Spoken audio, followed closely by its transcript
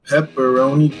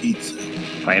pepperoni pizza.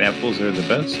 Pineapples are the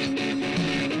best.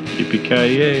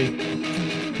 Yippee-ki-yay.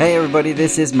 Hey everybody,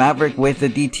 this is Maverick with the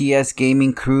DTS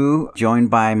Gaming Crew, joined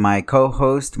by my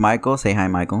co-host Michael. Say hi,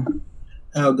 Michael.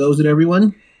 How goes it,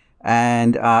 everyone?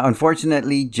 And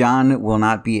unfortunately, John will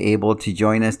not be able to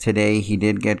join us today. He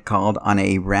did get called on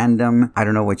a random, I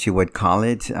don't know what you would call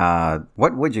it.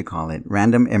 What would you call it?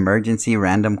 Random emergency,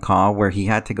 random call where he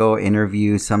had to go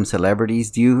interview some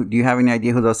celebrities. Do you have any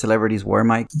idea who those celebrities were,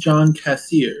 Mike? John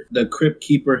Cassier, the Crypt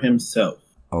Keeper himself.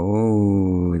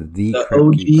 Oh, the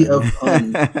OG Keeper. of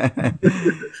puns.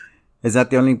 Is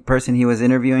that the only person he was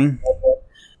interviewing?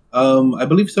 I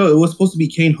believe so. It was supposed to be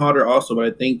Kane Hodder also, but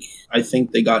I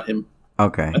think they got him.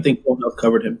 Okay. I think someone else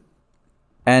covered him.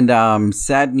 And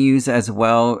sad news as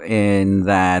well in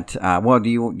that. Do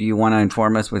you want to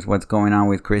inform us with what's going on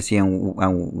with Chrissy and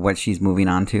what she's moving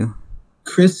on to?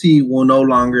 Chrissy will no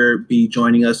longer be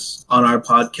joining us on our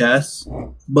podcast,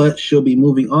 but she'll be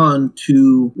moving on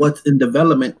to what's in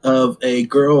development of a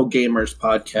Girl Gamers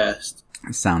podcast.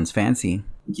 Sounds fancy.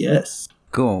 Yes.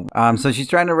 Cool. So she's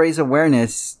trying to raise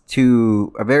awareness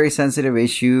to a very sensitive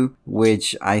issue,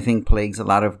 which I think plagues a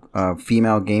lot of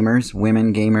female gamers,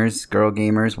 women gamers, girl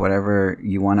gamers, whatever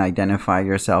you want to identify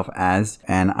yourself as.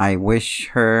 And I wish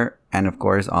her, and of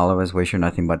course all of us wish her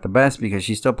nothing but the best, because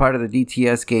she's still part of the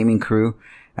DTS Gaming Crew,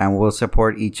 and we'll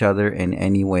support each other in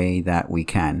any way that we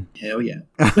can. Hell yeah.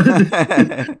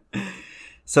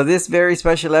 So this very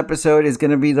special episode is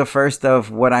going to be the first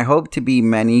of what I hope to be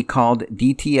many, called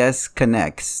DTS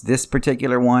Connects. This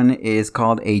particular one is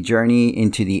called A Journey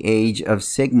into the Age of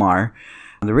Sigmar.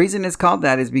 The reason it's called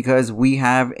that is because we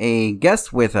have a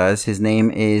guest with us. His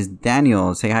name is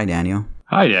Daniel. Say hi, Daniel.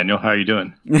 Hi, Daniel. How are you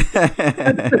doing?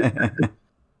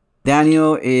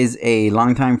 Daniel is a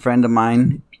longtime friend of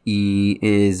mine. He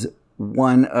is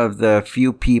one of the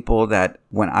few people that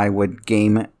when I would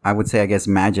game, I would say, I guess,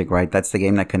 Magic, right? That's the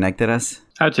game that connected us.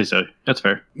 I'd say so. That's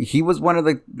fair. He's one of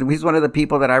the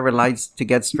people that I relied to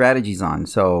get strategies on.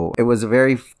 So it was a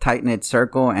very tight-knit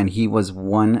circle, and he was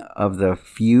one of the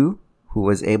few who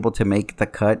was able to make the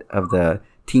cut of the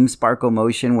Team Sparkle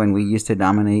Motion when we used to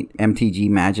dominate MTG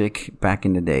Magic back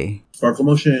in the day. Sparkle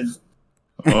Motion.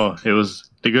 Oh, it was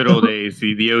the good old days,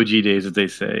 the OG days, as they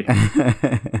say.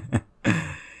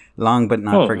 Long but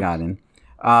not forgotten.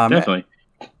 Definitely.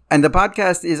 And the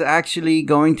podcast is actually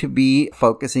going to be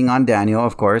focusing on Daniel,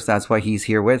 of course. That's why he's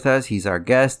here with us. He's our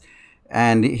guest.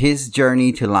 And his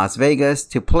journey to Las Vegas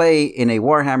to play in a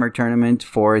Warhammer tournament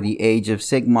for the Age of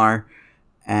Sigmar.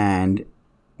 And,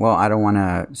 well, I don't want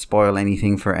to spoil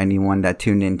anything for anyone that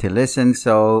tuned in to listen.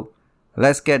 So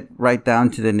let's get right down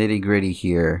to the nitty-gritty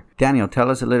here. Daniel, tell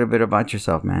us a little bit about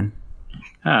yourself, man.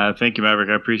 Thank you, Maverick.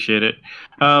 I appreciate it.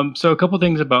 So a couple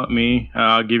things about me.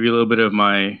 I'll give you a little bit of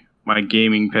my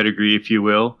gaming pedigree, if you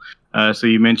will. So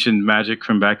you mentioned Magic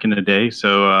from back in the day.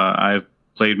 So I've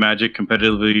played Magic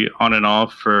competitively on and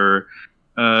off for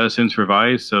since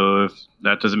Revise. So if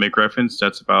that doesn't make reference,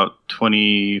 that's about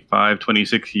 25,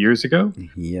 26 years ago.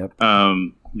 Yep.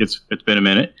 It's been a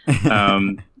minute.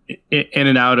 In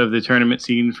and out of the tournament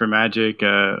scene for Magic.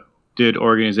 Did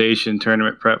organization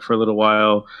tournament prep for a little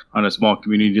while on a small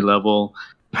community level.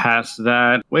 Past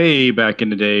that, way back in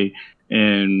the day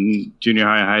in junior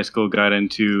high and high school, got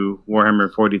into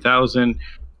Warhammer 40,000,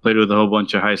 played with a whole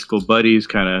bunch of high school buddies,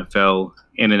 kind of fell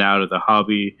in and out of the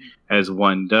hobby as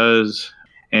one does,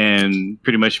 and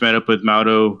pretty much met up with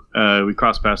Maudo. We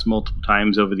crossed paths multiple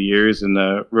times over the years in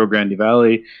the Rio Grande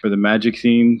Valley for the Magic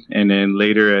scene, and then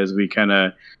later as we kind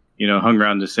of hung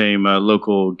around the same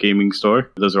local gaming store.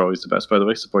 Those are always the best, by the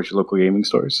way. Support your local gaming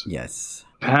stores. Yes.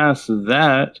 Past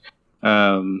that,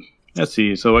 let's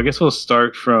see. So I guess we'll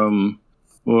start from,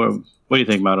 what do you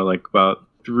think, Mato? Like about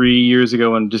 3 years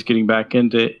ago, and just getting back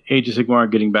into Age of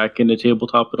Sigmar, getting back into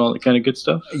tabletop and all that kind of good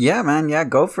stuff? Yeah, man. Yeah,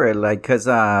 go for it. Like, because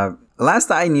last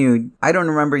I knew, I don't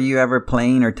remember you ever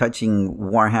playing or touching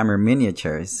Warhammer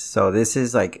miniatures. So this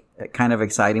is like kind of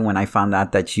exciting when I found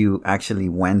out that you actually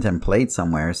went and played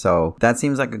somewhere. So that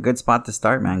seems like a good spot to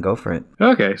start, man. Go for it.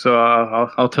 Okay, so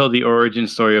I'll tell the origin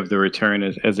story of the return,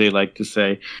 as they like to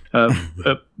say.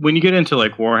 When you get into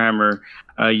like Warhammer,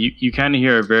 you kind of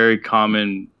hear a very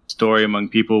common story among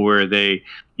people where they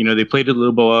played a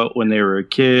little bit when they were a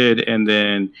kid, and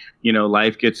then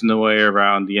life gets in the way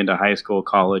around the end of high school,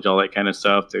 college, all that kind of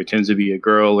stuff. There tends to be a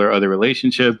girl or other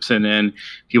relationships, and then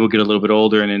people get a little bit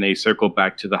older, and then they circle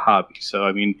back to the hobby. So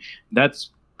I mean, that's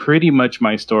pretty much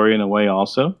my story in a way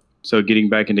also. So getting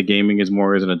back into gaming is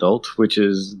more as an adult, which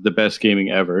is the best gaming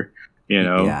ever.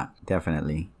 Yeah,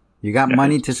 definitely. You got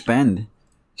money to spend.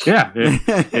 Yeah,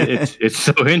 it's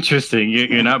so interesting.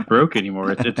 You're not broke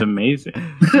anymore. It's amazing.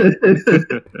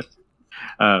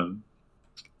 um,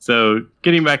 so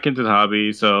getting back into the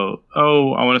hobby. So I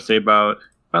want to say about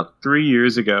 3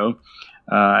 years ago,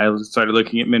 I started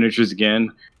looking at miniatures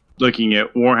again, looking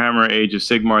at Warhammer, Age of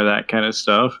Sigmar, that kind of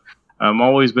stuff. I've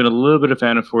always been a little bit of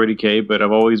fan of 40K, but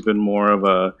I've always been more of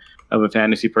a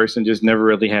fantasy person. Just never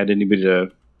really had anybody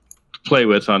to play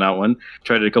with on that one.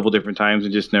 Tried it a couple different times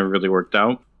and just never really worked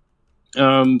out.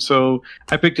 So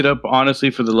I picked it up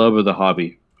honestly for the love of the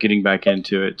hobby, getting back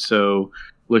into it. So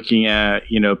looking at,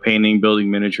 painting,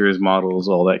 building miniatures, models,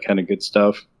 all that kind of good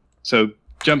stuff. So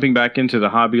jumping back into the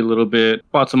hobby a little bit,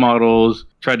 bought some models,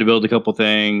 tried to build a couple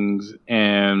things,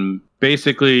 and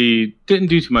basically didn't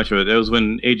do too much of it. That was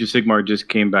when Age of Sigmar just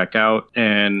came back out.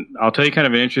 And I'll tell you kind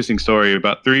of an interesting story.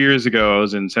 About 3 years ago, I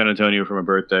was in San Antonio for my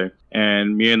birthday,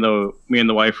 and me and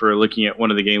the wife were looking at one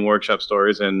of the Game Workshop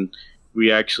stores, and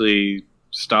we actually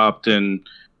stopped and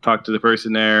talked to the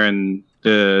person there, and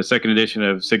the second edition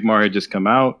of Sigmar had just come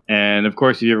out. And of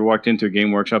course, if you ever walked into a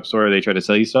Game Workshop store, they try to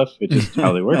sell you stuff. It's just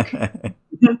how they work.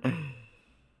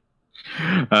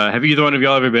 Have either one of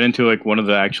y'all ever been into like one of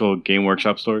the actual Game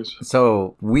Workshop stores?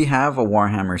 So we have a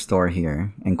Warhammer store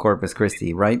here in Corpus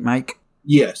Christi, right, Mike?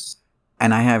 Yes.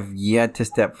 And I have yet to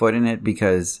step foot in it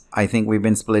because I think we've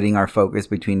been splitting our focus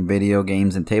between video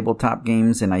games and tabletop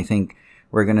games. And I think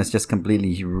we're going to just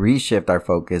completely reshift our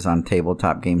focus on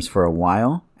tabletop games for a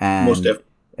while. And, most definitely.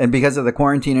 And because of the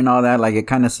quarantine and all that, like it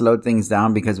kind of slowed things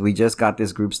down because we just got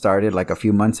this group started like a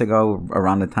few months ago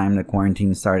around the time the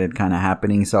quarantine started kind of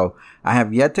happening. So I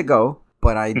have yet to go,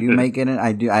 but I do make it.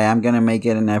 I am going to make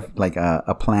it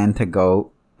a plan to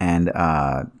go and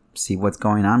see what's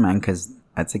going on, man, because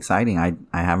that's exciting.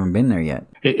 I haven't been there yet.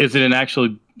 Is it an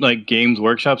actual like Games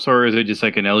Workshop store, or is it just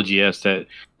like an LGS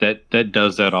that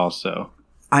does that also?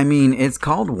 I mean, it's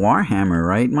called Warhammer,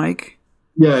 right, Mike?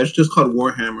 Yeah, it's just called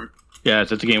Warhammer. Yeah,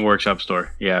 it's a Game Workshop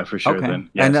store. Yeah, for sure. Okay. Then,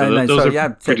 yeah, those are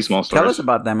pretty small stores. Tell us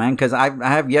about that, man, because I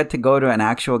have yet to go to an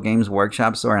actual Games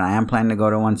Workshop store, and I am planning to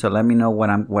go to one. So let me know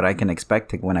what I can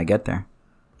expect when I get there.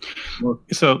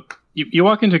 So you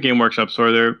walk into a Game Workshop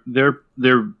store.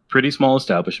 They're pretty small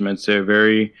establishments. They're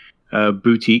very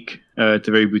boutique. It's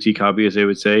a very boutique hobby, as they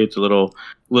would say. It's a little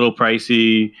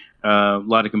pricey. A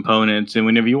lot of components, and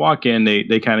whenever you walk in,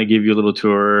 they kind of give you a little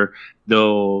tour.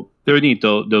 They're neat.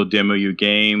 They'll demo you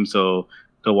games. They'll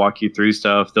walk you through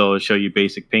stuff. They'll show you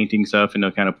basic painting stuff, and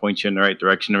they'll kind of point you in the right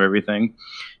direction of everything.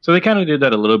 So they kind of did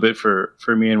that a little bit for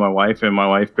me and my wife. And my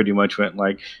wife pretty much went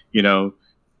like,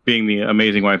 being the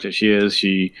amazing wife that she is,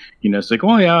 she it's like,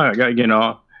 oh yeah, I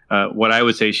got what I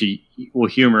would say, she will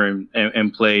humor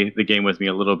and play the game with me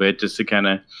a little bit just to kind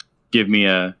of give me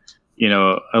a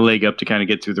leg up to kind of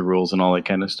get through the rules and all that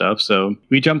kind of stuff. So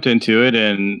we jumped into it,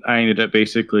 and I ended up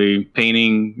basically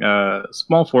painting a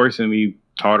small force, and we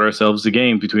taught ourselves the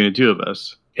game between the two of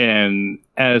us. And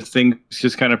as things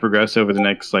just kind of progressed over the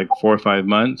next like 4 or 5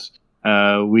 months,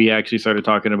 we actually started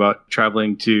talking about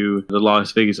traveling to the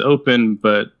Las Vegas Open,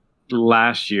 but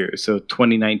last year, so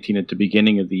 2019 at the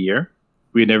beginning of the year.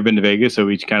 We had never been to Vegas, so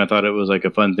we kind of thought it was like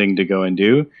a fun thing to go and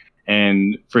do.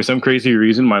 And for some crazy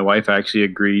reason, my wife actually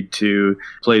agreed to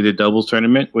play the doubles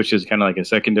tournament, which is kind of like a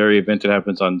secondary event that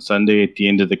happens on Sunday at the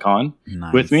end of the con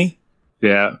with me.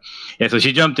 Yeah. So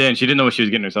she jumped in. She didn't know what she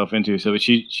was getting herself into. So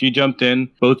she jumped in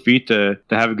both feet to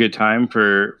have a good time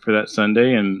for that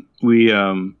Sunday. And we,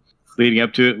 leading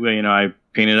up to it, I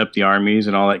painted up the armies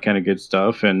and all that kind of good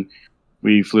stuff. And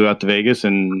we flew out to Vegas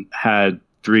and had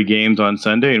 3 games on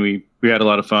Sunday, and we had a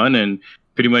lot of fun. And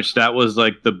pretty much that was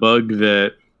like the bug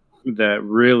that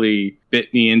really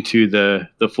bit me into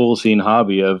the full scene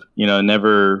hobby of,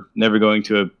 never going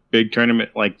to a big tournament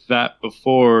like that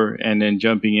before, and then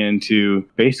jumping into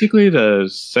basically the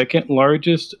second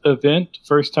largest event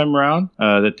first time around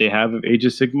that they have of Age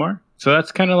of Sigmar. So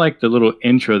that's kind of like the little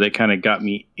intro that kind of got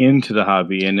me into the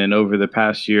hobby. And then over the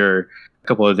past year, a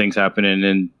couple of things happened, and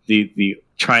then the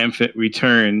triumphant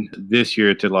return this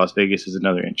year to Las Vegas is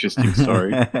another interesting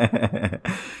story.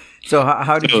 So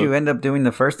how did you end up doing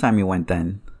the first time you went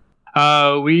then?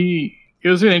 It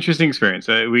was an interesting experience.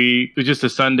 It was just a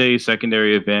Sunday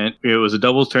secondary event. It was a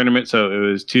doubles tournament, so it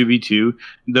was 2v2.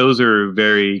 Those are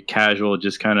very casual,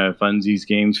 just kind of funsies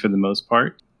games for the most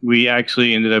part. We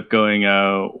actually ended up going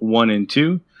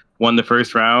 1-2, won the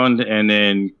first round, and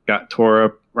then got tore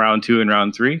up round 2 and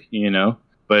round 3,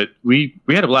 But we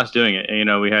had a blast doing it.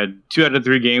 We had 2 out of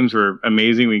 3 games were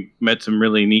amazing. We met some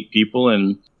really neat people,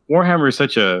 and Warhammer is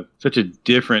such a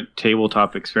different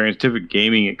tabletop experience, different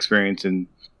gaming experience, and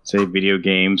say video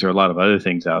games or a lot of other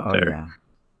things out there.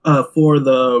 For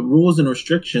the rules and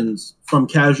restrictions from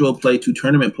casual play to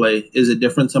tournament play, is it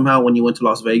different somehow when you went to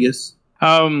Las Vegas?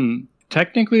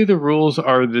 Technically, the rules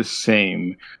are the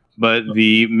same, but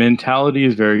the mentality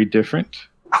is very different,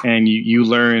 and you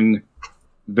learn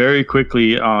very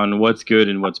quickly on what's good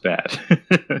and what's bad.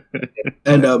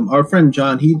 And our friend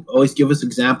John, he always give us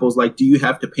examples like, do you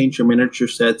have to paint your miniature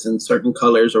sets in certain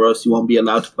colors or else you won't be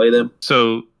allowed to play them?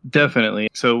 So definitely.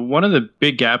 So one of the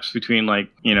big gaps between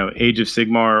Age of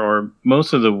Sigmar or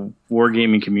most of the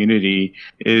wargaming community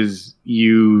is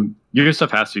your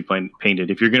stuff has to be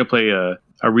painted. If you're going to play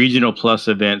a regional plus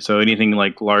event, so anything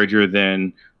like larger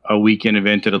than a weekend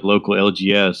event at a local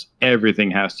LGS,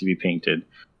 everything has to be painted.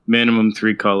 Minimum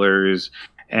 3 colors,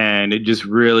 and it just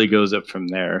really goes up from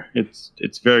there.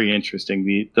 It's very interesting.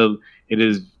 It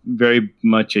is very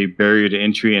much a barrier to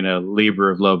entry and a labor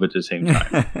of love at the same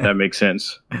time. That makes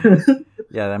sense.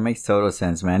 Yeah, that makes total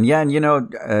sense, man. Yeah,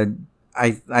 and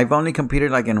I've only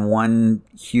competed like in one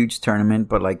huge tournament,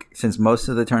 but like since most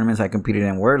of the tournaments I competed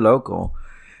in were local,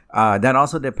 that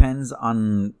also depends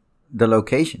on the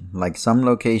location. Like some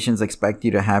locations expect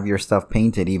you to have your stuff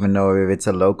painted, even though if it's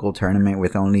a local tournament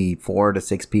with only 4 to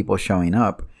 6 people showing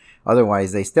up,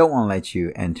 otherwise they still won't let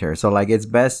you enter. So like it's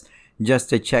best just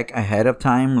to check ahead of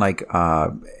time, like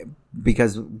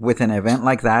because with an event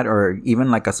like that, or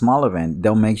even like a small event,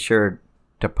 they'll make sure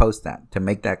to post that, to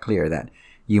make that clear that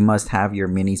you must have your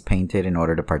minis painted in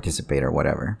order to participate or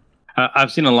whatever.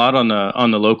 I've seen a lot on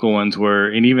the local ones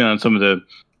and even on some of the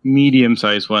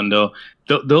medium-sized one, they'll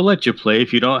let you play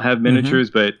if you don't have miniatures,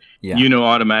 but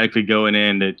automatically going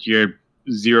in that you're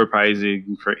zero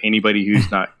pricing for anybody who's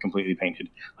not completely painted.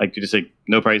 Like you just say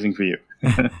no pricing for you.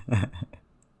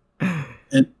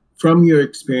 And from your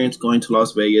experience going to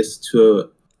Las Vegas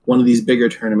to one of these bigger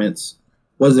tournaments,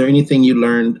 was there anything you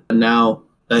learned now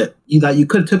that you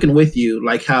could have taken with you?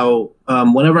 Like how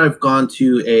whenever I've gone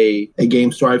to a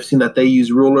game store, I've seen that they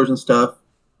use rulers and stuff.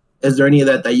 Is there any of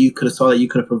that you could have saw that you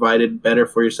could have provided better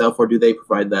for yourself, or do they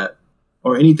provide that?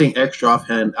 Or anything extra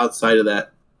offhand outside of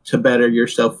that to better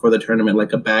yourself for the tournament,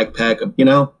 like a backpack,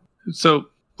 So,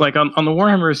 like on the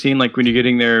Warhammer scene, like when you're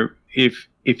getting there, if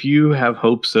you have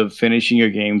hopes of finishing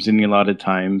your games in the allotted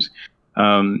times,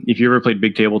 if you ever played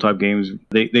big tabletop games,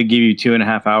 they give you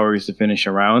 2.5 hours to finish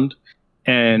a round.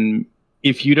 And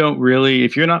if you're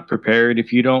not prepared,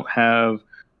 if you don't have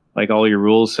like all your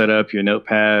rules set up, your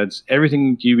notepads,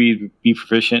 everything you be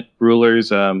proficient, rulers,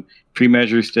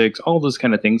 pre-measure sticks, all those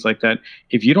kind of things like that.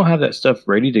 If you don't have that stuff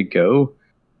ready to go,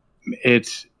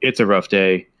 it's a rough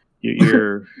day.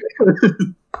 You're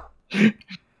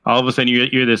all of a sudden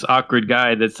you're this awkward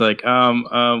guy that's like,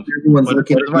 what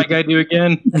does my guy do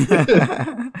again?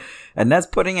 And that's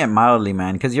putting it mildly,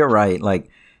 man, because you're right. Like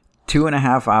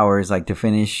 2.5 hours, like to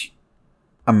finish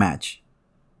a match.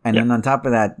 And then on top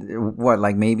of that,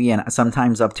 maybe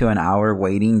sometimes up to an hour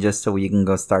waiting just so you can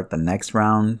go start the next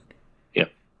round.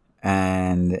 Yep.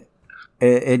 And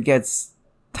it gets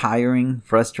tiring,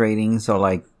 frustrating. So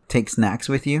like take snacks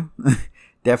with you.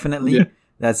 Definitely. Yeah.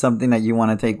 That's something that you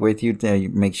want to take with you to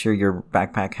make sure your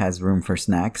backpack has room for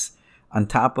snacks. On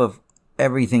top of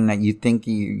everything that you think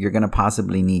you're going to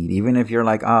possibly need. Even if you're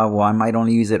like, oh, well, I might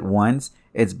only use it once.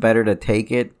 It's better to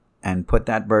take it and put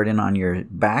that burden on your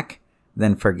back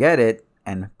then forget it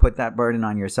and put that burden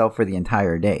on yourself for the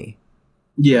entire day.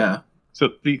 Yeah. So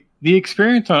the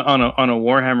experience on a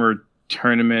Warhammer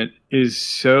tournament is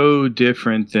so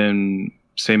different than,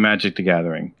 say, Magic the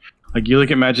Gathering. Like you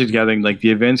look at Magic the Gathering, like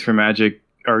the events for Magic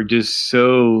are just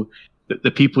so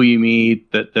the people you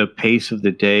meet, the pace of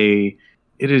the day.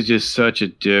 It is just such a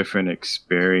different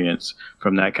experience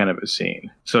from that kind of a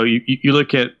scene. So you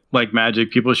look at like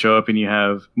Magic, people show up and you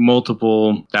have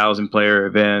multiple 1,000-player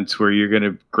events where you're going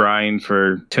to grind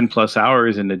for 10 plus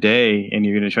hours in a day and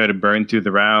you're going to try to burn through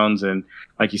the rounds. And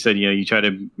like you said, you try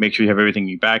to make sure you have everything in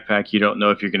your backpack. You don't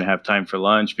know if you're going to have time for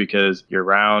lunch because your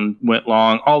round went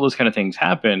long. All those kind of things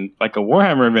happen. Like a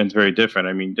Warhammer event is very different.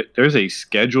 I mean, there's a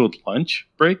scheduled lunch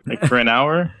break like for an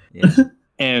hour. Yeah.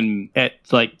 And at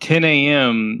like 10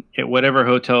 a.m. at whatever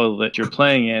hotel that you're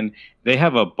playing in, they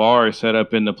have a bar set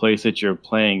up in the place that you're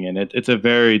playing in. It's a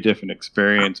very different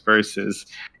experience versus,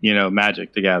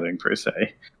 Magic the Gathering per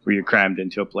se, where you're crammed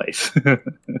into a place.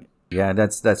 Yeah,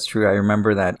 that's true. I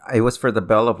remember that. It was for the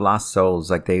Bell of Lost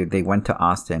Souls. Like they went to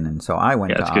Austin, and so I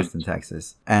went to Austin,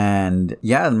 Texas. And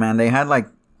yeah, man, they had like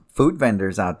food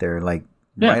vendors out there, like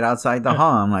right outside the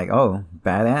hall. I'm like, oh,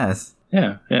 badass.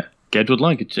 Yeah. Scheduled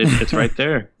lunch. It's right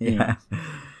there. Yeah.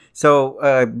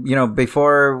 So,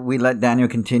 before we let Daniel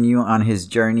continue on his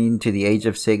journey to the Age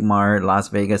of Sigmar Las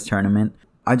Vegas tournament,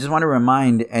 I just want to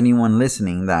remind anyone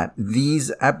listening that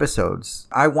these episodes,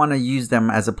 I want to use them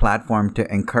as a platform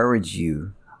to encourage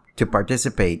you to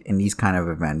participate in these kind of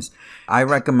events. I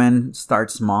recommend start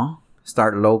small,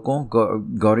 start local,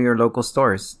 go to your local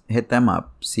stores, hit them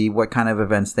up, see what kind of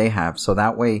events they have. So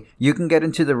that way you can get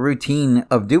into the routine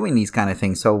of doing these kind of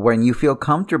things. So when you feel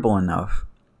comfortable enough,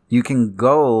 you can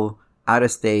go out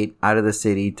of state, out of the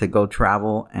city to go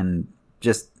travel and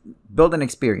just build an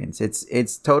experience.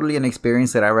 It's totally an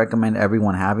experience that I recommend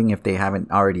everyone having if they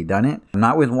haven't already done it.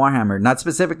 Not with Warhammer, not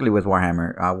specifically with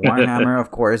Warhammer. Warhammer,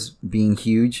 of course, being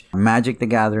huge. Magic the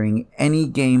Gathering, any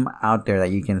game out there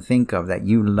that you can think of that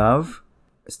you love,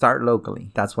 start locally.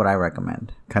 That's what I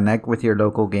recommend. Connect with your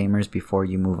local gamers before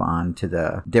you move on to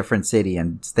the different city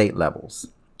and state levels.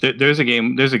 There's a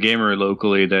gamer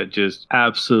locally that just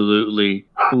absolutely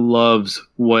loves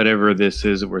whatever this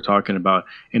is that we're talking about,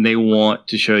 and they want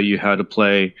to show you how to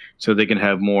play so they can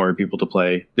have more people to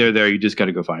play. They're there. You just got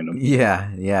to go find them.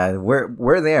 Yeah.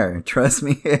 We're there. Trust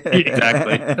me.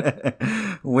 Exactly.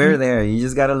 We're there. You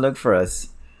just got to look for us.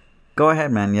 Go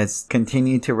ahead, man. Let's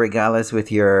continue to regale us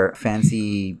with your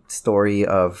fancy story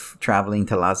of traveling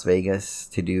to Las Vegas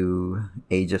to do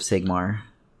Age of Sigmar.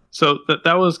 So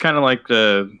that was kind of like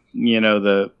the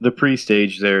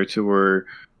pre-stage there, to where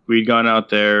we'd gone out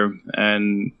there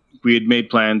and we had made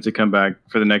plans to come back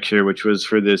for the next year, which was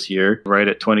for this year, right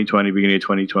at 2020, beginning of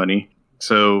 2020.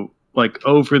 So like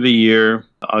over the year,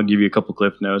 I'll give you a couple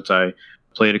cliff notes. I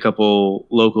played a couple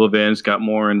local events, got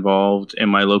more involved in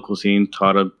my local scene,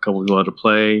 taught a couple people how to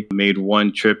play, made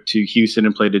one trip to Houston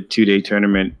and played a 2-day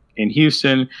tournament in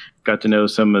Houston, got to know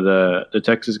some of the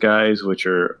Texas guys, which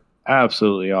are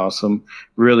absolutely awesome.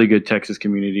 Really good Texas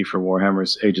community for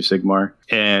Warhammer's Age of Sigmar.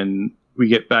 And we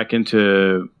get back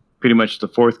into pretty much the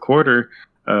fourth quarter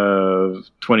of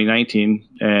 2019,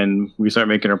 and we start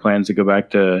making our plans to go back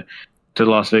to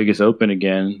Las Vegas Open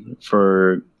again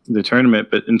for the tournament.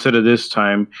 But instead of this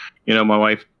time, my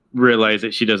wife realized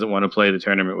that she doesn't want to play the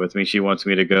tournament with me. She wants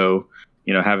me to go,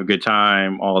 have a good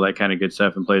time, all that kind of good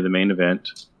stuff, and play the main event.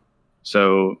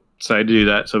 So decided to do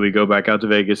that. So we go back out to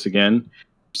Vegas again,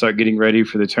 start getting ready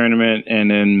for the tournament, and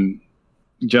then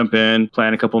jump in,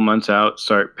 plan a couple months out,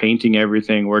 start painting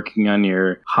everything, working on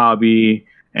your hobby,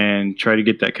 and try to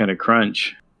get that kind of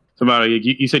crunch. So, Mario,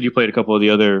 you said you played a couple of the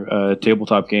other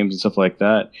tabletop games and stuff like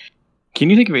that. Can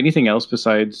you think of anything else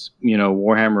besides,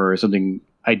 Warhammer or something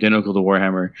identical to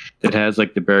Warhammer that has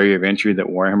like the barrier of entry that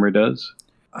Warhammer does?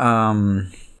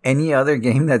 Any other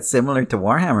game that's similar to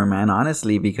Warhammer, man,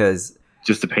 honestly, because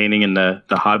just the painting and the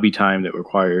hobby time that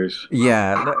requires.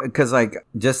 Yeah, because like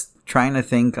just trying to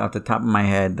think off the top of my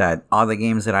head that all the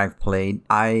games that I've played,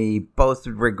 I both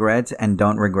regret and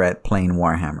don't regret playing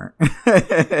Warhammer.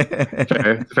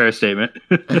 Fair statement.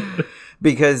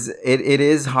 Because it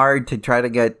is hard to try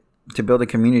to build a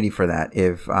community for that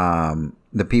if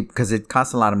the people, because it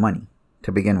costs a lot of money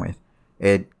to begin with.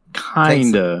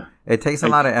 It takes a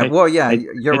lot of...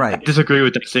 you're right. I disagree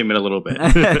with that statement a little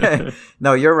bit.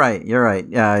 No, you're right. You're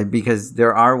right. Because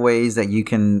there are ways that you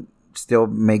can still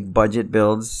make budget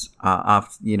builds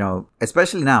off,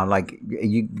 especially now. Like,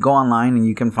 you go online and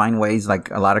you can find ways, like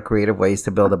a lot of creative ways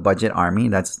to build a budget army.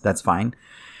 That's fine.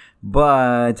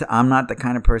 But I'm not the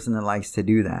kind of person that likes to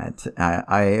do that.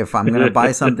 If I'm going to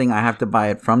buy something, I have to buy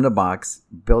it from the box,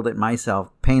 build it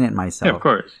myself, paint it myself. Yeah, of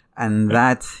course. And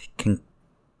that can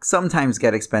sometimes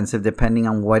get expensive depending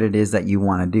on what it is that you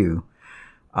want to do.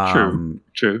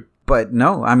 True. But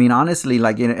no, I mean, honestly,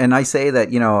 like, and I say that,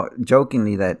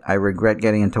 jokingly that I regret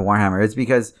getting into Warhammer. It's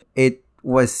because it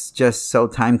was just so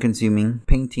time consuming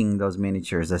painting those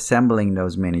miniatures, assembling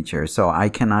those miniatures. So I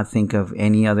cannot think of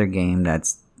any other game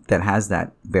that has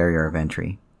that barrier of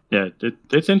entry. Yeah,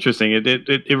 it's interesting.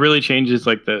 It really changes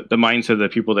like the mindset of the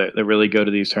people that really go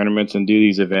to these tournaments and do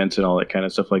these events and all that kind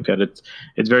of stuff like that.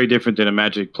 It's very different than a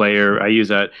Magic player. I use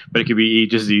that, but it could be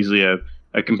just as easily a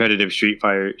competitive Street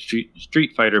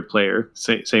Fighter player.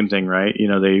 Same thing, right?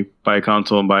 They buy a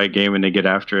console and buy a game and they get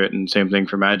after it. And same thing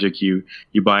for Magic. You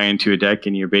buy into a deck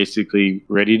and you're basically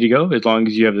ready to go. As long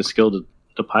as you have the skill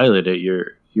to pilot it,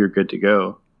 you're good to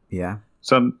go. Yeah.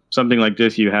 Something like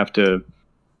this, you have to,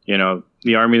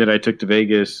 the army that I took to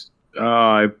Vegas,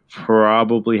 I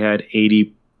probably had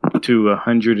 80 to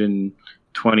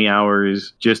 120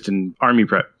 hours just in army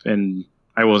prep, and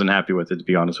I wasn't happy with it, to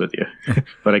be honest with you,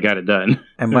 but I got it done.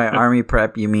 And by army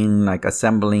prep, you mean like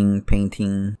assembling,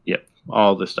 painting? Yep,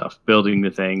 all the stuff, building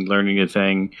the thing, learning the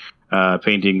thing,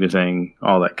 painting the thing,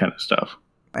 all that kind of stuff.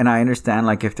 And I understand,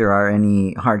 like, if there are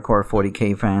any hardcore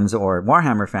 40K fans or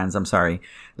Warhammer fans,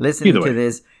 listening to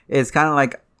this, it's kind of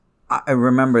like, I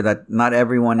remember that not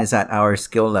everyone is at our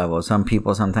skill level. Some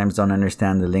people sometimes don't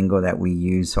understand the lingo that we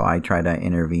use, so I try to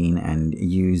intervene and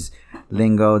use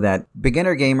lingo that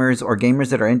beginner gamers or gamers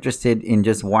that are interested in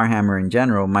just Warhammer in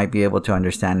general might be able to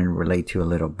understand and relate to a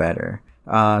little better.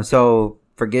 So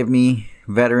forgive me,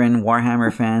 veteran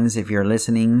Warhammer fans, if you're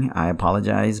listening. I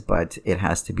apologize, but it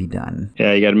has to be done.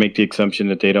 Yeah, you got to make the assumption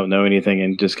that they don't know anything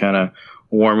and just kind of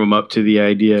warm them up to the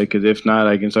idea, because if not,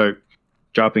 I can start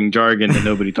dropping jargon that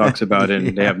nobody talks about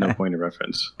and they have no point of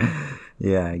reference.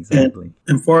 Yeah, exactly.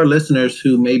 And for our listeners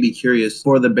who may be curious,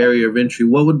 for the barrier of entry,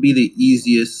 what would be the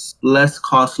easiest, less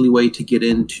costly way to get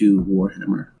into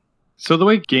Warhammer? So the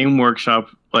way Game Workshop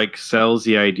sells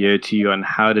the idea to you on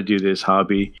how to do this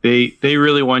hobby, they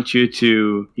really want you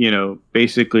to,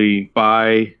 basically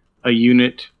buy a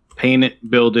unit, paint it,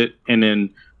 build it, and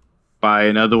then buy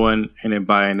another one, and then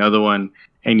buy another one.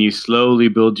 And you slowly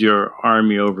build your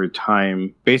army over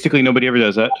time. Basically, nobody ever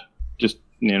does that. Just,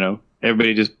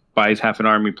 everybody just buys half an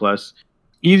army plus.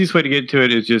 Easiest way to get to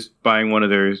it is just buying one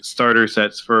of their starter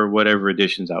sets for whatever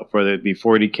edition's out, whether it be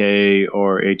 40K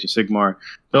or Age of Sigmar.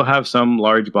 They'll have some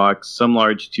large box, some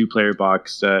large 2-player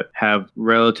box that have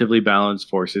relatively balanced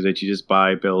forces that you just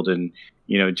buy, build, and,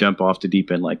 jump off the deep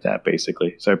end like that,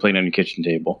 basically. Start playing on your kitchen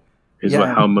table is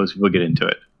how most people get into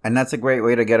it. And that's a great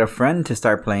way to get a friend to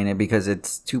start playing it because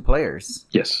it's 2 players.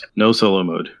 Yes. No solo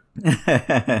mode.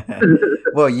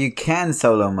 Well, you can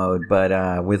solo mode,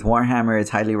 but with Warhammer, it's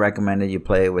highly recommended you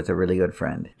play it with a really good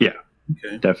friend. Yeah,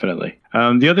 okay. Definitely.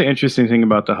 The other interesting thing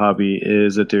about the hobby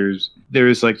is that there's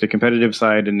the competitive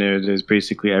side, and there's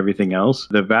basically everything else.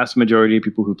 The vast majority of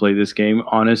people who play this game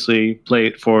honestly play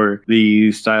it for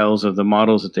the styles of the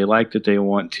models that they like, that they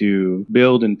want to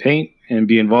build and paint and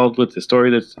be involved with the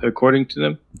story that's according to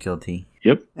them. Guilty.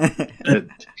 Yep.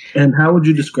 And how would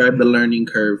you describe the learning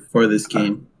curve for this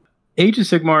game? Age of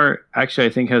Sigmar actually, I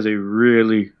think, has a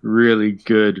really, really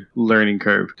good learning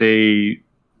curve. They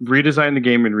redesigned the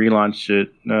game and relaunched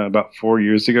it about 4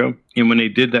 years ago. And when they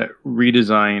did that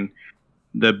redesign,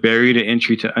 the barrier to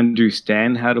entry to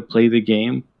understand how to play the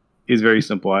game is very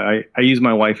simple. I use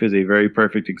my wife as a very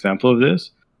perfect example of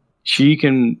this. She's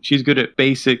good at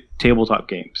basic tabletop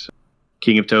games.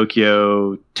 King of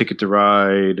Tokyo, Ticket to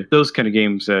Ride, those kind of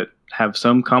games that have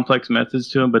some complex methods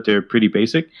to them, but they're pretty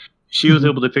basic. She was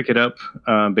able to pick it up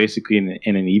basically in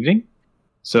an evening.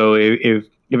 So if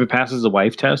it passes the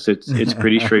wife test, it's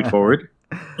pretty straightforward.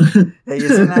 Hey,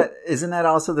 isn't that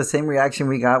also the same reaction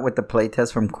we got with the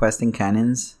playtest from Questing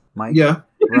Cannons, Mike? Yeah.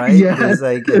 Right? Yeah. It's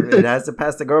like if it has to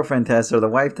pass the girlfriend test or the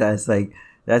wife test,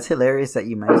 that's hilarious that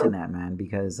you mentioned that, man,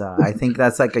 because I think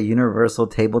that's like a universal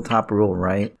tabletop rule,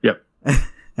 right? Yep.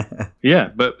 Yeah,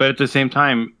 but at the same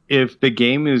time, if the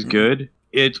game is good,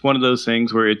 it's one of those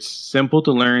things where it's simple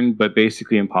to learn, but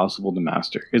basically impossible to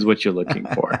master is what you're looking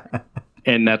for.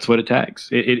 And that's what it tags.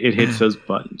 It hits those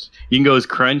buttons. You can go as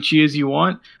crunchy as you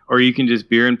want, or you can just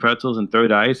beer and pretzels and throw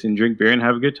dice and drink beer and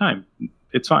have a good time.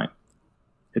 It's fine.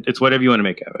 It's whatever you want to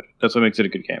make of it. That's what makes it a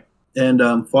good game.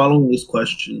 And following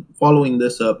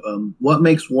this up, what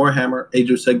makes Warhammer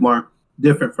Age of Sigmar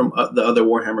different from the other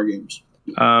Warhammer games?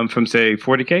 From say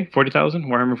 40K, 40,000,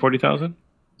 Warhammer 40,000.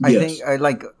 I think I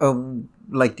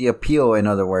like the appeal. In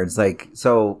other words,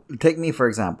 so take me for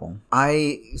example.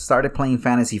 I started playing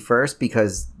fantasy first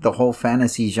because the whole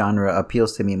fantasy genre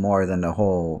appeals to me more than the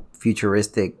whole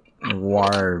futuristic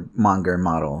warmonger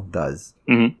model does.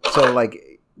 Mm-hmm. So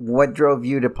what drove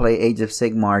you to play Age of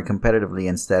Sigmar competitively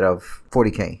instead of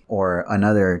 40K or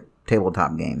another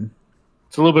tabletop game?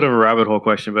 It's a little bit of a rabbit hole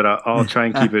question, but I'll try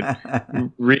and keep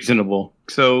it reasonable.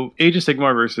 So Age of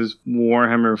Sigmar versus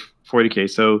Warhammer 40K.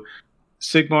 So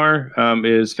Sigmar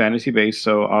is fantasy based,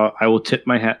 so I will tip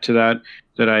my hat to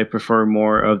that I prefer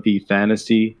more of the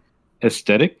fantasy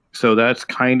aesthetic. So that's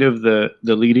kind of the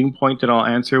leading point that I'll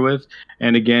answer with.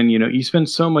 And again, you spend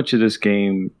so much of this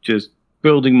game just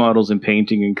building models and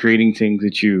painting and creating things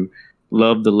that you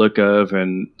love the look of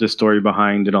and the story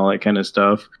behind and all that kind of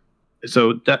stuff.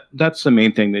 So that's the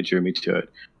main thing that drew me to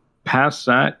it. Past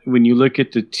that, when you look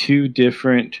at the two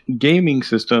different gaming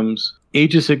systems,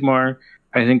 Age of Sigmar,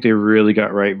 I think they really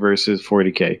got right versus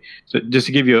 40K. So just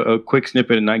to give you a quick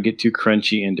snippet and not get too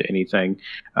crunchy into anything,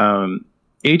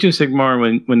 Age of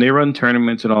Sigmar, when they run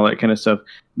tournaments and all that kind of stuff,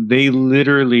 they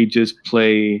literally just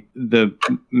play the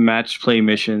match play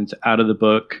missions out of the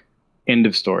book, end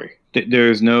of story.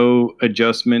 There's no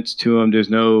adjustments to them. There's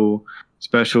no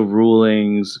special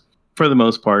rulings. For the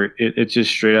most part, it's just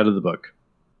straight out of the book.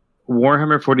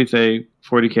 Warhammer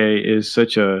 40K is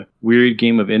such a weird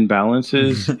game of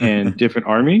imbalances and different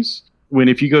armies.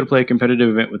 If you go to play a competitive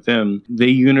event with them, they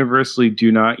universally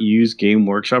do not use Game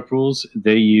Workshop rules.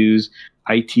 They use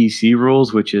ITC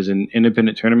rules, which is an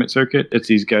independent tournament circuit. It's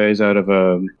these guys out of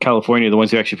California, the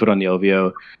ones who actually put on the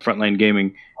LVO, Frontline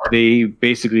Gaming. They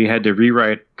basically had to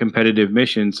rewrite competitive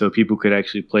missions so people could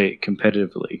actually play it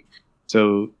competitively.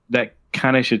 So that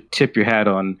kind of should tip your hat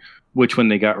on which one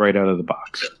they got right out of the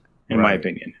box, in my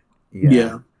opinion.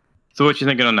 Yeah. So what you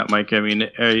thinking on that, Mike? I mean,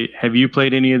 have you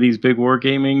played any of these big war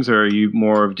gamings, or are you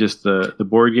more of just the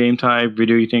board game type,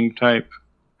 video game type?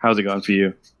 How's it going for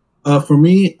you? For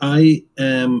me, I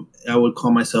would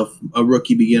call myself a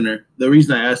rookie beginner. The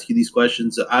reason I ask you these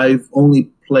questions, I've only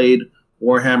played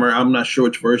Warhammer, I'm not sure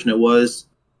which version it was,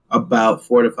 about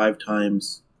 4 to 5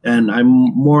 times. And I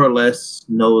more or less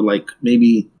know, like,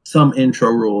 maybe some intro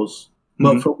rules.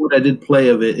 But for what I did play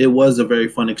of it, it was a very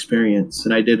fun experience,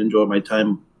 and I did enjoy my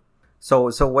time. So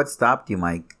what stopped you,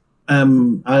 Mike?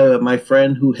 My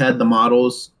friend who had the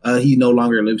models, he no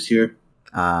longer lives here.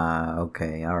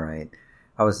 Okay, all right.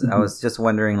 I was just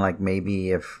wondering, like,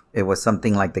 maybe if it was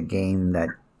something like the game that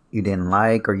you didn't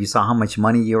like, or you saw how much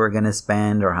money you were gonna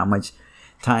spend, or how much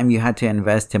time you had to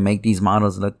invest to make these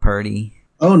models look pretty.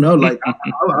 Oh no, like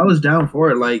I was down for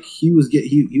it. Like he was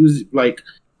like,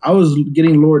 I was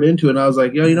getting lured into it, and I was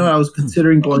like, yo, you know what? I was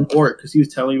considering going orc because he was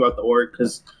telling me about the orc,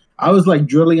 because I was like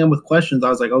drilling him with questions. I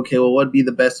was like, okay, well, what would be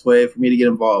the best way for me to get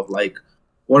involved? Like,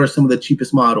 what are some of the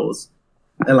cheapest models?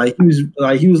 And like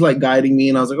he was like guiding me,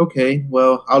 and I was like, okay,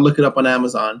 well, I'll look it up on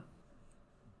Amazon.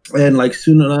 And like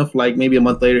soon enough, like maybe a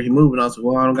month later, he moved, and I was like,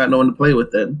 well, I don't got no one to play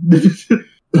with then.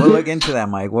 We'll look into that,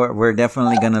 Mike. We're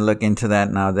definitely gonna look into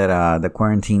that now that the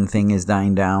quarantine thing is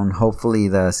dying down. Hopefully,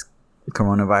 the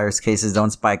coronavirus cases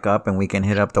don't spike up, and we can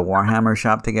hit up the Warhammer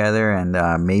shop together.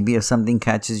 And maybe if something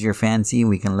catches your fancy,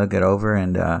 we can look it over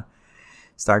and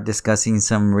start discussing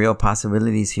some real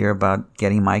possibilities here about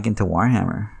getting Mike into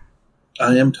Warhammer.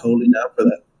 I am totally down for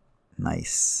that.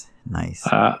 Nice.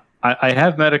 I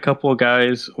have met a couple of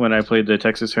guys when I played the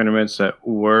Texas tournaments that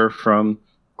were from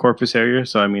Corpus area,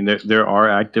 so I mean there are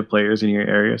active players in your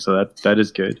area, so that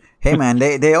is good. Hey man,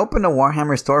 they opened a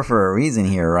Warhammer store for a reason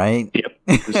here, right? Yep,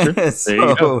 that's true. There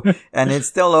you go. And it's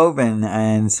still open,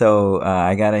 and so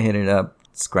I gotta hit it up.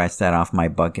 Scratch that off my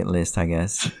bucket list, I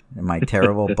guess. My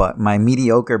my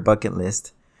mediocre bucket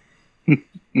list.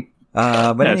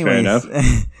 But anyways,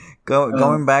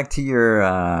 going back to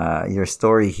your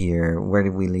story here, where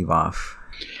did we leave off?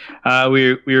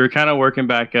 We were kind of working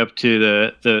back up to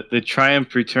the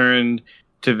Triumph return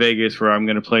to Vegas, where I'm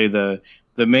going to play the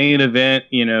main event,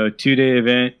 2-day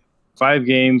event, 5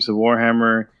 games of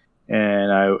Warhammer,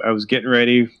 and I was getting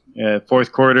ready,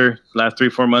 fourth quarter, last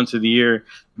 3-4 months of the year,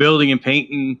 building and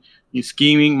painting,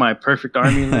 scheming my perfect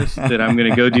army list that I'm going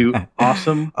to go do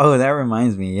awesome. Oh, that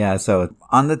reminds me, yeah. So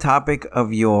on the topic of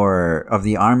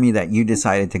the army that you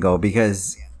decided to go,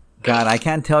 because God, I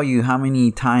can't tell you how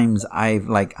many times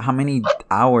how many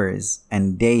hours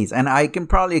and days, and I can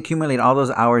probably accumulate all those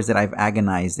hours that I've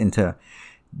agonized into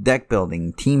deck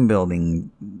building, team building,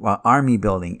 army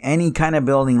building, any kind of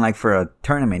building, like for a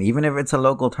tournament, even if it's a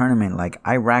local tournament. Like,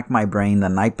 I rack my brain the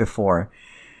night before,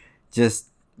 just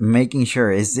making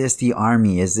sure, is this the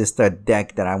army? Is this the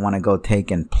deck that I want to go take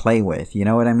and play with? You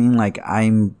know what I mean? Like,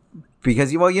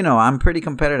 because I'm pretty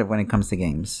competitive when it comes to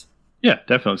games. Yeah,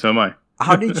 definitely. So am I.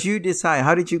 How did you decide?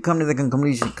 How did you come to the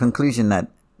conclusion that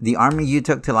the army you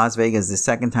took to Las Vegas the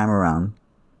second time around,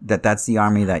 that's the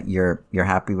army that you're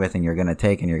happy with and you're going to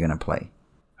take and you're going to play?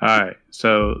 All right.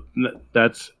 So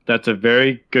that's a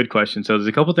very good question. So there's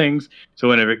a couple things. So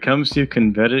whenever it comes to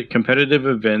competitive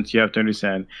events, you have to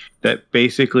understand that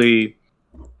basically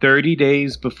 30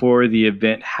 days before the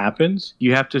event happens,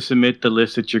 you have to submit the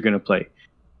list that you're going to play.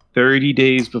 30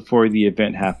 days before the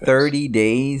event happens. 30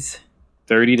 days?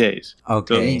 30 days.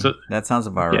 Okay, so that sounds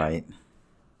about right.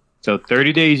 So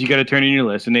 30 days, you got to turn in your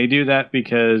list. And they do that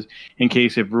because in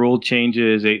case if rule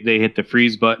changes, they hit the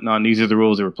freeze button on these are the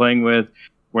rules that we're playing with.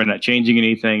 We're not changing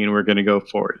anything, and we're going to go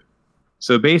forward.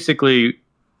 So basically,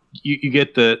 you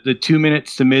get the 2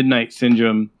 minutes to midnight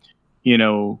syndrome,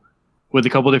 with a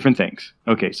couple different things.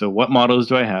 Okay, so what models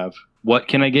do I have? What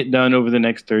can I get done over the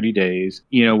next 30 days?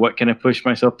 What can I push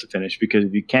myself to finish? Because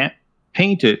if you can't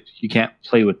paint it, you can't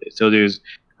play with it. So there's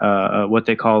what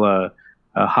they call a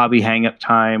hobby hang-up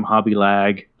time, hobby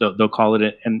lag. They'll call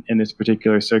it in this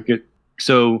particular circuit.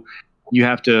 So you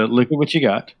have to look at what you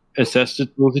got, assess the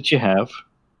tools that you have.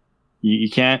 You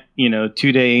can't,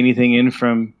 2-day anything in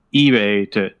from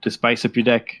eBay to spice up your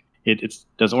deck. It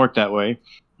doesn't work that way.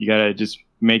 You got to just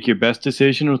make your best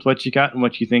decision with what you got and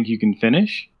what you think you can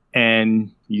finish,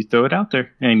 and you throw it out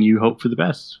there and you hope for the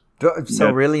best.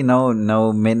 So really,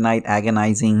 no midnight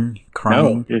agonizing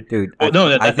crying, no, dude. Well, no,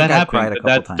 that happened.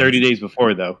 That's 30 days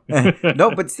before, though.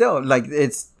 No, but still, like,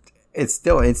 it's it's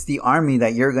the army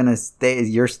that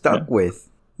you're stuck with.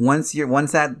 Once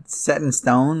that's set in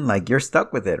stone, like you're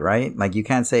stuck with it, right? Like you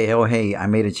can't say, oh hey, I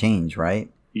made a change, right?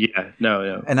 Yeah,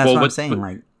 no. And that's what I'm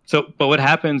saying. But what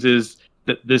happens is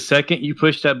that the second you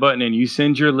push that button and you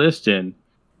send your list in,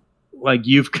 like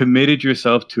you've committed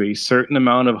yourself to a certain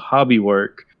amount of hobby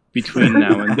work between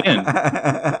now and then.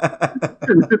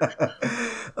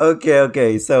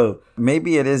 Okay. So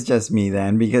maybe it is just me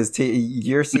then, because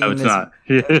you're seeing no, it's this.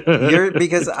 not.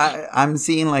 Because I'm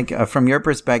seeing like from your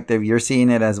perspective, you're seeing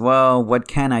it as well. What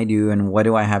can I do, and what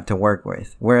do I have to work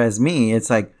with? Whereas me, it's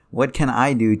like, what can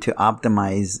I do to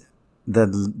optimize the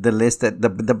list, that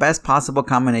the best possible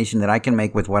combination that I can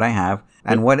make with what I have,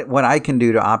 and what I can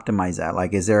do to optimize that.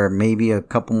 Like, is there maybe a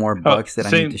couple more bucks that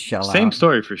I need to shell out? Same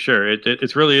story for sure.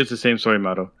 It really is the same story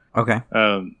model. Okay.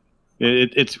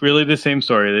 It's really the same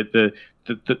story.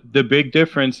 The big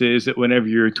difference is that whenever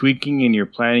you're tweaking and you're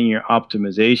planning your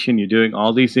optimization, you're doing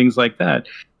all these things like that.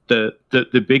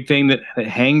 The big thing that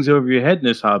hangs over your head in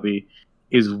this hobby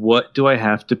is, what do I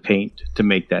have to paint to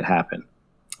make that happen?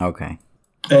 Okay.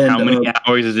 And how many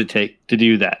hours does it take to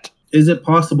do that? Is it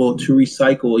possible to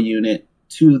recycle a unit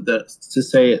to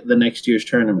say the next year's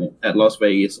tournament at Las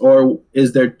Vegas, or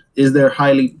is there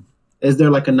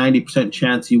like a 90%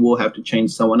 chance you will have to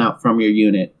change someone out from your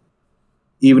unit,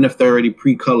 even if they're already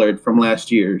pre-colored from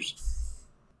last year's?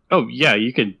 Oh yeah,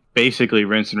 you could basically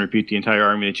rinse and repeat the entire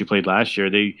army that you played last year.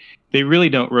 They really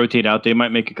don't rotate out. They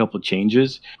might make a couple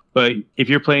changes, but if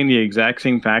you're playing the exact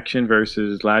same faction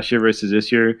versus last year versus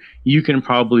this year, you can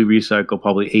probably recycle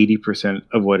 80%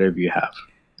 of whatever you have.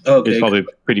 Okay, it's probably a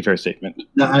pretty fair statement.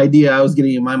 The idea I was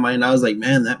getting in my mind, I was like,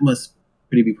 man, that must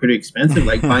be pretty expensive.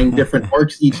 Like buying different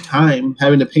orcs each time,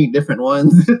 having to paint different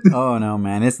ones. Oh no,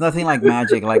 man! It's nothing like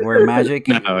Magic. Like where Magic,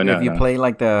 if you play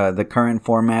like the current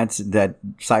formats that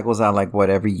cycles out like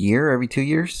every year, every 2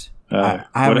 years.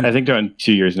 I think they're on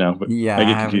 2 years now, but yeah, I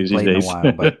get confused these days. In a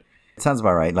while, but it sounds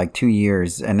about right. Like 2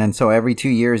 years, and then so every 2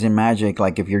 years in Magic,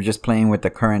 like if you're just playing with the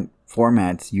current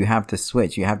formats, you have to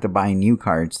switch. You have to buy new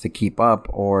cards to keep up,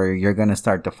 or you're gonna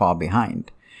start to fall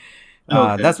behind.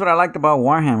 Okay. That's what I liked about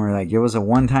Warhammer. Like, it was a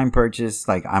one-time purchase.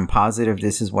 Like, I'm positive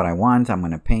this is what I want. I'm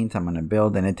gonna paint. I'm gonna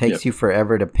build, and it takes you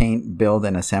forever to paint, build,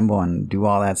 and assemble, and do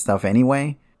all that stuff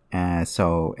anyway.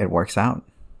 So it works out.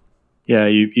 Yeah,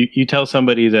 you tell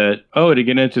somebody that, to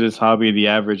get into this hobby, the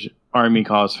average army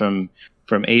cost from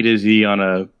A to Z on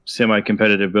a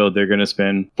semi-competitive build, they're going to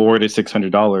spend $400 to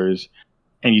 $600,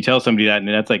 and you tell somebody that, and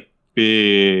that's like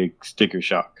big sticker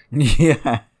shock.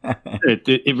 Yeah,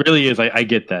 it really is. I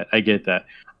get that.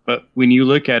 But when you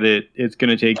look at it, it's going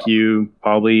to take you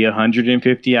probably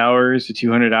 150 hours to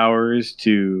 200 hours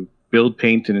to build,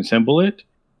 paint, and assemble it,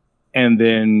 and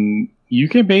then you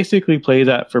can basically play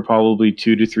that for probably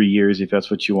 2 to 3 years if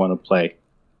that's what you want to play,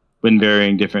 when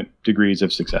varying different degrees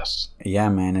of success. Yeah,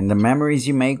 man. And the memories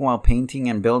you make while painting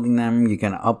and building them, you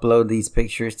can upload these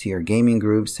pictures to your gaming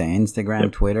groups, to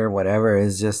Instagram, Twitter, whatever.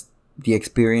 Is just the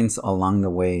experience along the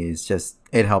way. Is just,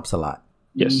 it helps a lot.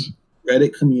 Yes.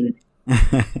 Reddit community.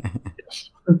 Yes.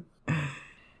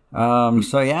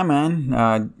 So yeah,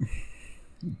 man.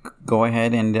 Go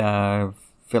ahead and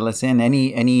fill us in.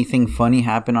 Anything funny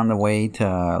happen on the way to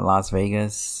Las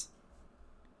Vegas?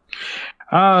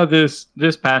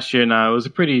 This past year now, it was a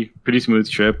pretty smooth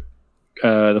trip.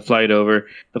 The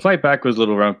flight back was a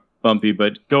little bumpy,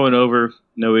 but going over,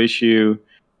 no issue.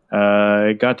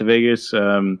 Got to Vegas.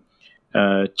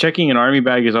 Checking an army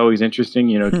bag is always interesting.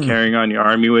 Carrying on your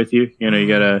army with you. You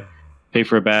gotta pay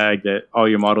for a bag that all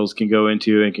your models can go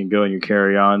into and can go in your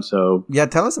carry-on. So yeah,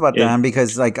 tell us about that,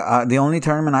 because like the only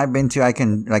tournament I've been to, I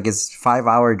can like, it's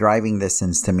 5-hour driving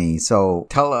distance to me. So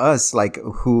tell us, like,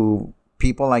 who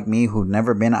people like me who've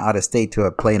never been out of state to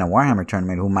play in a Warhammer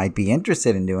tournament, who might be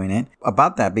interested in doing it,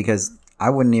 about that, because I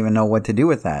wouldn't even know what to do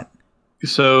with that.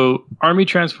 So army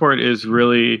transport is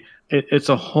really, it's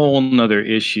a whole nother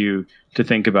issue to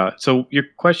think about. So your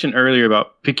question earlier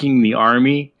about picking the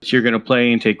army that you're going to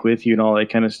play and take with you and all that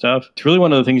kind of stuff, it's really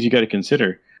one of the things you got to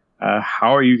consider.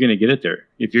 How are you going to get it there?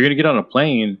 If you're going to get on a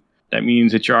plane, that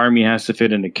means that your army has to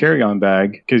fit in a carry-on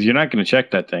bag, because you're not going to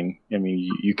check that thing. I mean,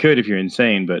 you could if you're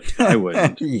insane, but I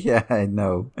wouldn't. Yeah, I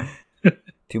know.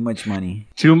 Too much money.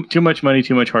 Too much money,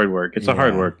 too much hard work. It's the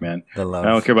hard work, man. The love. I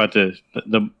don't care about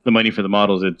the money for the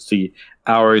models. It's the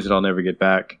hours that I'll never get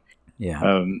back.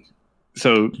 Yeah.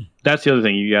 So that's the other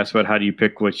thing you asked about. How do you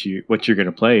pick what you're going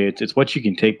to play? It's what you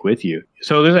can take with you.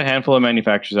 So there's a handful of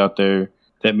manufacturers out there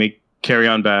that make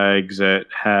carry-on bags that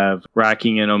have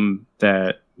racking in them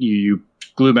that you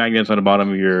glue magnets on the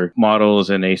bottom of your models,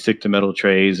 and they stick to metal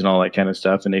trays and all that kind of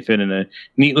stuff, and they fit in a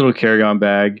neat little carry-on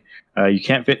bag. You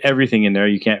can't fit everything in there.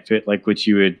 You can't fit like what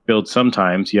you would build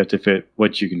sometimes. You have to fit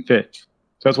what you can fit.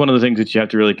 So that's one of the things that you have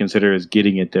to really consider is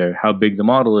getting it there. How big the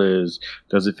model is.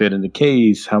 Does it fit in the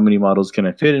case? How many models can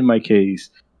I fit in my case?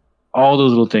 All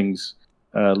those little things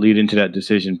lead into that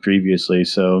decision previously.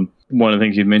 So one of the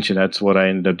things you mentioned, that's what I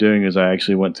ended up doing, is I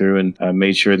actually went through and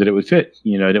made sure that it would fit. I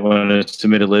didn't want to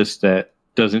submit a list that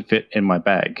doesn't fit in my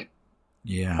bag.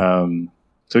 Yeah.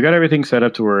 So I got everything set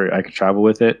up to where I could travel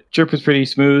with it. Trip was pretty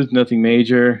smooth, nothing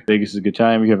major. Vegas is a good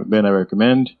time. If you haven't been, I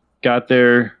recommend. Got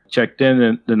there, checked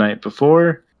in the night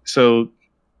before. So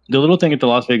the little thing at the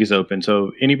Las Vegas Open,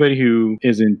 so anybody who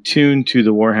is in tune to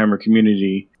the Warhammer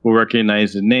community will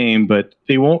recognize the name, but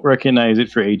they won't recognize it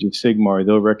for Age of Sigmar.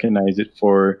 They'll recognize it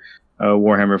for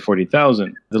Warhammer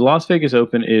 40,000. The Las Vegas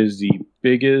Open is the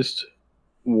biggest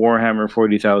Warhammer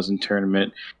 40,000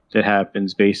 tournament that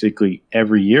happens basically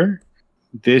every year.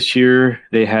 This year,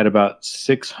 they had about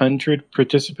 600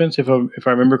 participants, if I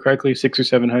remember correctly, 600 or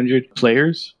 700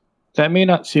 players. That may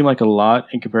not seem like a lot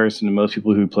in comparison to most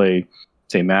people who play,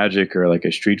 say, Magic or like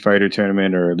a Street Fighter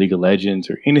tournament or League of Legends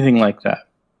or anything like that.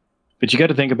 But you got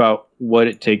to think about what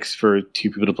it takes for two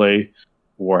people to play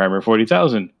Warhammer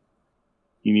 40,000.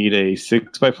 You need a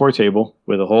 6x4 table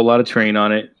with a whole lot of terrain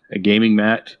on it, a gaming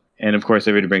mat, and of course,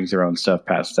 everybody brings their own stuff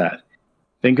past that.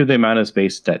 Think of the amount of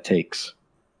space that takes.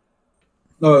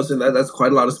 Oh, so that's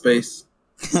quite a lot of space.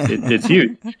 It's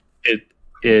huge.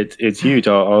 It's huge.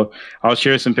 I'll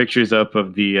share some pictures up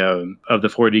of the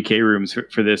 40K rooms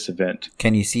for this event.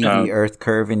 Can you see the Earth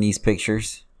curve in these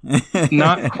pictures?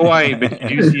 Not quite,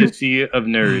 but you do see a sea of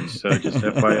nerds. So just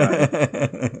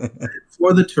FYI.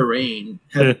 For the terrain,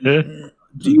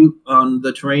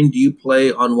 do you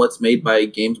play on what's made by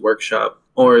Games Workshop,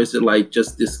 or is it like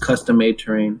just this custom made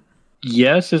terrain?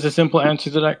 Yes, is a simple answer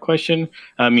to that question.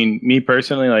 I mean, me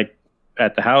personally, like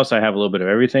at the house, I have a little bit of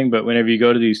everything. But whenever you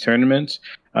go to these tournaments,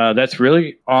 that's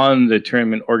really on the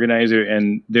tournament organizer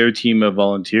and their team of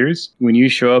volunteers. When you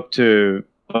show up to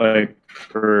all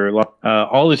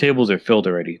the tables are filled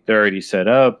already. They're already set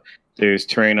up. There's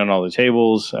terrain on all the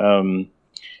tables.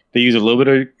 They use a little bit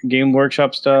of Game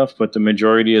Workshop stuff, but the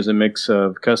majority is a mix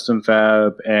of custom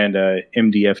fab and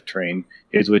MDF terrain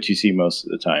is what you see most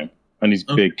of the time on these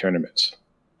big tournaments.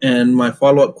 And my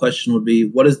follow-up question would be,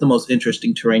 what is the most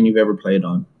interesting terrain you've ever played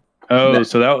on? Oh,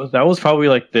 so that was probably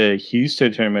like the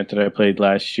Houston tournament that I played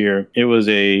last year. It was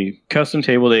a custom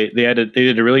table. They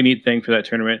did a really neat thing for that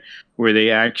tournament where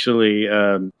they actually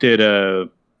did a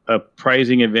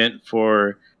prizing event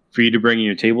for you to bring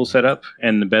your table set up,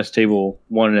 and the best table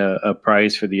won a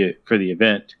prize for the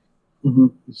event. Mm-hmm.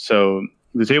 So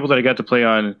the table that I got to play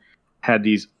on had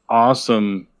these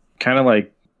awesome kind of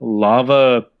like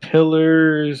lava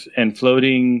pillars and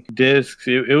floating discs.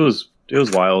 It was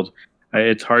wild.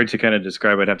 It's hard to kind of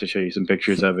describe. I'd have to show you some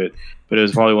pictures of it, but it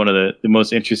was probably one of the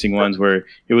most interesting ones where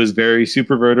it was very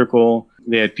super vertical.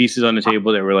 They had pieces on the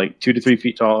table that were like 2 to 3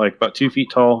 feet tall, like about 2 feet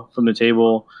tall from the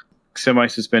table,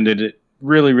 semi-suspended.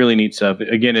 Really, really neat stuff.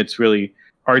 Again, it's really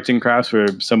arts and crafts where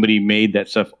somebody made that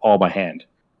stuff all by hand,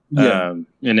 and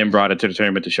then brought it to the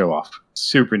tournament to show off.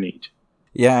 Super neat.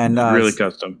 Yeah, and really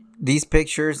custom. These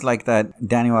pictures like that,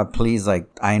 Daniel, please, I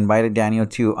invited Daniel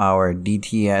to our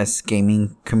DTS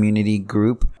gaming community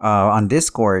group on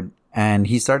Discord, and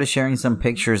he started sharing some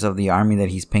pictures of the army that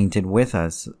he's painted with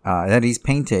us,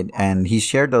 and he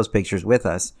shared those pictures with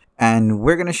us. And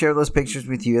we're going to share those pictures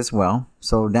with you as well.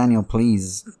 So Daniel,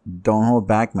 please don't hold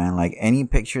back, man. Like any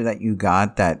picture that you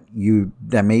got that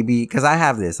maybe, because I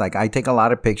have this, I take a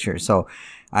lot of pictures. So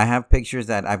I have pictures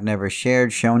that I've never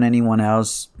shown anyone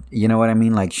else. You know what I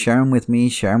mean? Like share them with me,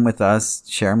 share them with us,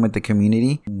 share them with the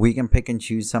community. We can pick and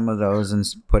choose some of those and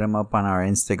put them up on our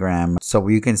Instagram. So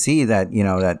you can see that,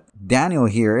 that Daniel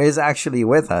here is actually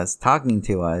with us, talking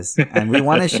to us. And we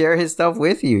want to share his stuff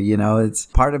with you. It's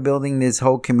part of building this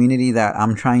whole community that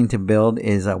I'm trying to build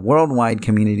is a worldwide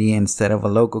community instead of a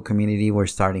local community. We're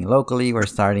starting locally. We're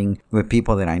starting with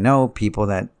people that I know, people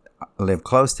that live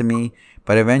close to me.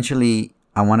 But eventually,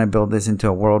 I want to build this into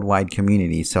a worldwide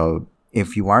community. So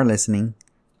if you are listening,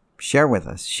 share with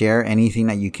us. Share anything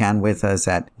that you can with us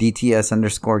at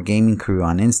DTS_gaming crew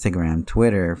on Instagram,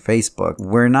 Twitter, Facebook.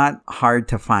 We're not hard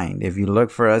to find. If you look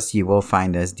for us, you will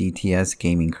find us, DTS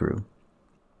Gaming Crew.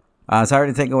 Sorry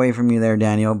to take away from you there,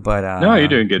 Daniel, but... no, you're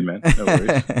doing good, man. No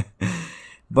worries.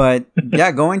 But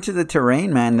yeah, going to the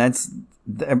terrain, man, that's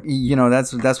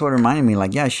what reminded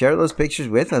me. Share those pictures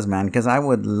with us, man, because I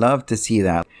would love to see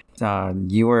that.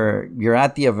 You're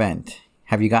at the event.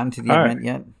 Have you gotten to the event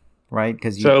yet? Right?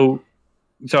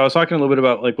 So I was talking a little bit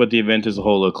about like what the event as a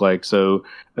whole looked like. So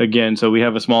again, so we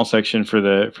have a small section for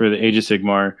the Age of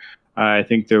Sigmar. I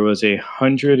think there was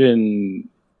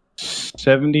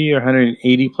 170 or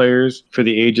 180 players for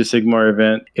the Age of Sigmar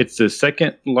event. It's the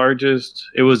second largest.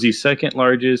 It was the second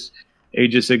largest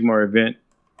Age of Sigmar event.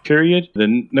 Period.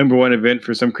 The number one event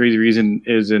for some crazy reason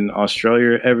is in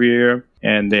Australia every year,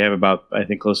 and they have about I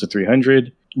think close to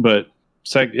 300. But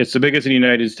it's the biggest in the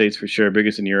United States for sure,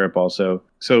 biggest in Europe also.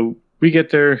 So we get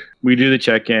there, we do the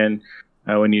check-in.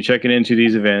 When you're checking into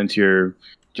these events, you're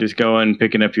just going,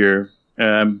 picking up your...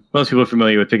 most people are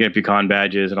familiar with picking up your con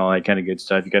badges and all that kind of good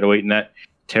stuff. You got to wait in that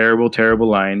terrible, terrible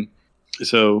line.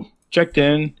 So checked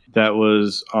in. That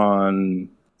was on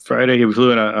Friday. We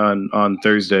flew in on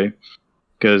Thursday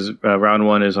because round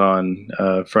one is on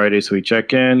Friday. So we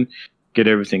check in, get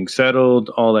everything settled,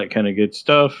 all that kind of good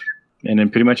stuff. And then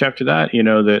pretty much after that,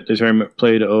 the tournament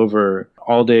played over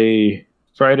all day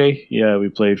Friday. Yeah, we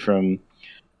played from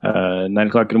 9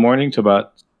 o'clock in the morning to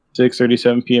about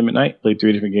 6:37 p.m. at night. Played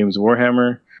 3 different games of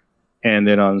Warhammer. And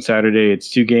then on Saturday, it's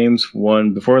 2 games,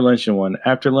 one before lunch and one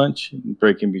after lunch,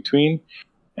 break in between.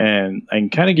 And I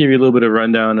can kind of give you a little bit of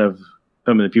rundown of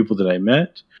some of the people that I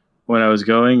met when I was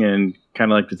going and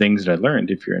kind of like the things that I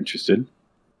learned, if you're interested.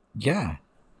 Yeah,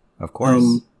 of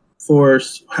course.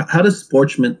 How does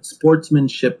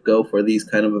sportsmanship go for these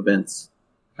kind of events?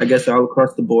 I guess all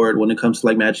across the board when it comes to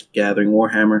like Magic the Gathering,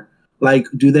 Warhammer. Like,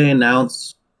 do they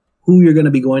announce who you're going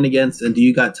to be going against, and do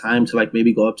you got time to like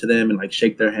maybe go up to them and like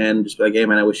shake their hand and just be like, hey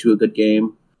man, I wish you a good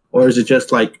game? Or is it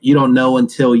just like you don't know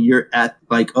until you're at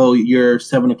like, oh, your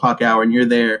 7 o'clock hour and you're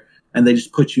there and they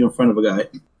just put you in front of a guy?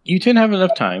 You didn't have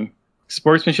enough time.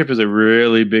 Sportsmanship is a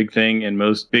really big thing in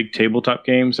most big tabletop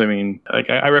games. I mean, like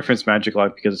I reference Magic a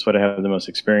lot because it's what I have the most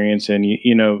experience in.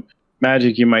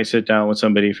 Magic, you might sit down with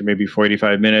somebody for maybe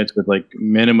 45 minutes with like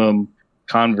minimum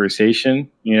conversation.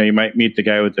 You might meet the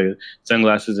guy with the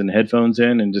sunglasses and headphones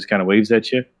in and just kind of waves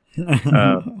at you.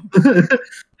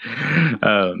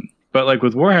 But like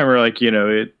with Warhammer, like,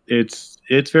 it's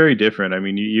very different. I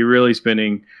mean, you're really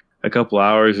spending a couple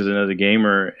hours as another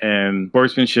gamer, and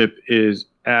sportsmanship is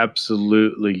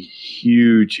absolutely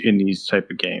huge in these type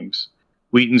of games.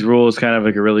 Wheaton's rule is kind of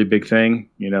like a really big thing.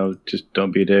 Just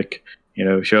don't be a dick.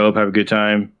 Show up, have a good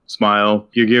time, smile.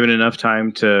 You're given enough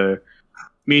time to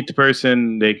meet the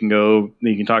person. You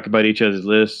can talk about each other's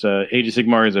lists. Age of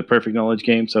Sigmar is a perfect knowledge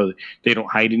game, so they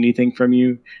don't hide anything from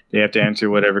you. They have to answer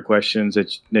whatever questions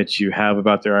that you have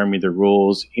about their army, their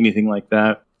rules, anything like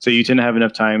that. So you tend to have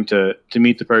enough time to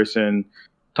meet the person,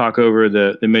 talk over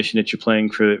the mission that you're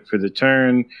playing for the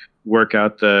turn, work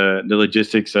out the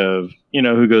logistics of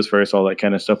who goes first, all that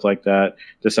kind of stuff like that.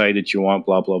 Decide that you want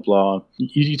blah blah blah.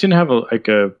 You tend to have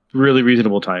a really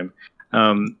reasonable time.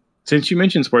 Since you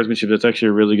mentioned sportsmanship, that's actually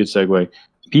a really good segue.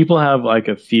 People have like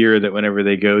a fear that whenever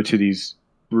they go to these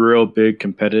real big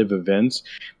competitive events,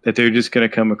 that they're just going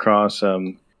to come across,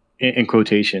 in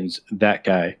quotations, that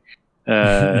guy.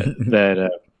 Y'all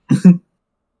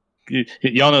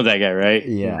know that guy, right?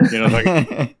 Yeah. They're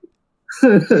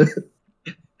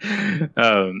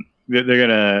going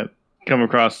to come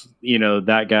across,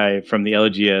 that guy from the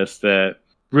LGS that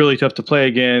really tough to play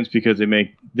against because they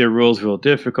make their rules real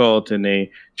difficult and they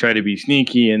try to be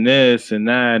sneaky and this and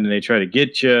that and they try to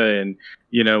get you, and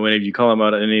whenever you call them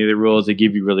out on any of the rules, they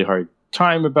give you really hard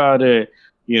time about it,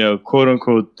 quote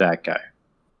unquote that guy.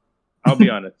 I'll be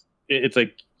honest, it's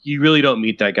like you really don't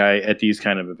meet that guy at these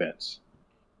kind of events.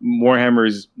 Warhammer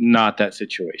is not that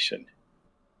situation.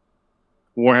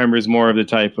 Warhammer is more of the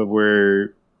type of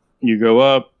where you go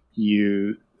up,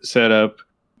 you set up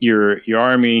your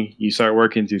army, you start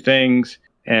working through things,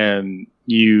 and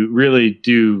you really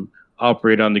do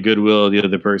operate on the goodwill of the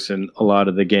other person a lot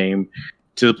of the game,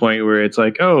 to the point where it's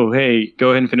like, oh, hey,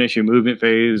 go ahead and finish your movement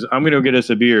phase. I'm going to go get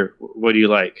us a beer. What do you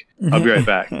like? I'll be right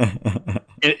back.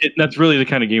 That's really the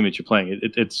kind of game that you're playing.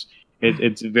 It's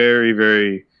very,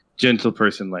 very gentle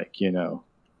person-like,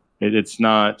 It's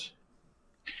not...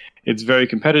 It's very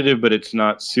competitive, but it's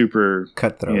not super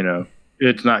cutthroat.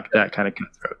 It's not that kind of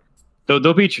cutthroat.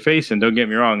 They'll beat your face, and don't get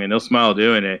me wrong, and they'll smile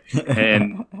doing it,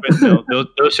 and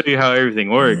they'll show you how everything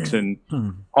works and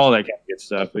all that kind of good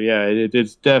stuff. But yeah,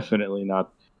 it's definitely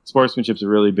not. Sportsmanship's a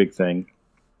really big thing.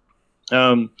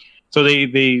 So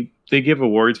they give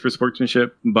awards for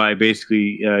sportsmanship by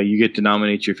basically you get to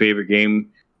nominate your favorite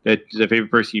game, that the favorite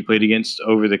person you played against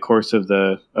over the course of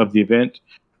the event.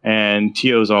 And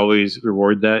TOs always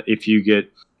reward that. If you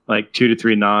get like 2 to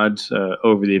 3 nods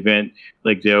over the event,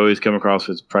 like they always come across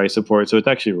with prize support. So it's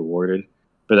actually rewarded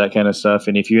for that kind of stuff.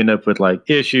 And if you end up with like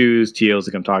issues, TOs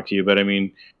will come talk to you. But I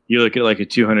mean, you look at like a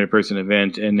 200-person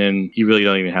event, and then you really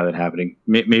don't even have that happening.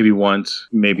 Maybe once,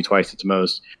 maybe twice at the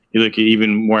most. You look at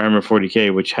even Warhammer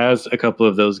 40K, which has a couple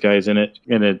of those guys in it,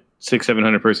 in a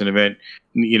 600-700-person event.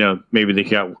 Maybe they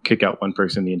kick out one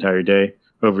person the entire day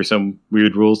over some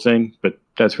weird rules thing, but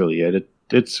that's really it.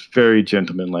 It's very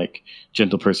gentleman-like,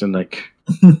 gentle person-like.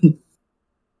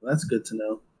 That's good to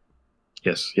know.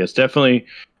 Yes, definitely.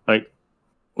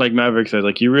 Like Maverick said,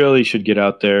 like you really should get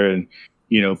out there and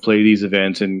play these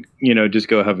events and just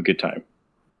go have a good time,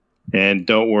 and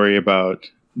don't worry about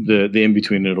the in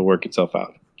between. It'll work itself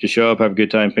out. Just show up, have a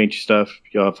good time, paint your stuff,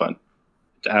 you'll have fun.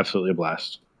 It's absolutely a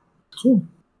blast. Cool.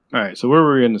 All right, so where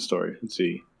were we in the story? Let's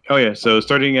see. Oh yeah, so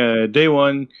starting day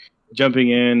one, jumping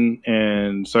in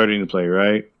and starting to play,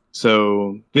 right?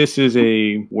 So this is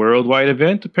a worldwide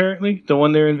event, apparently. The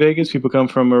one there in Vegas, people come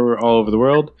from all over the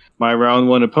world. My round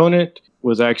one opponent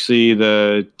was actually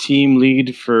the team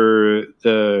lead for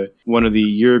one of the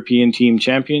European team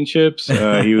championships.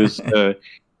 He was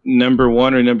number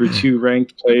 1 or number 2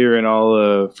 ranked player in all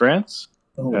of France.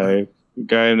 A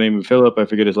guy named Philip, I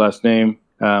forget his last name,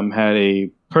 had a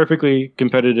perfectly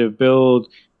competitive build,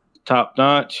 top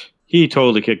notch. He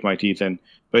totally kicked my teeth in.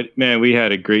 But man, we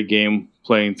had a great game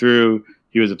playing through.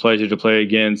 He was a pleasure to play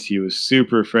against. He was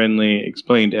super friendly,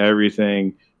 explained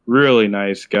everything. Really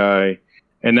nice guy.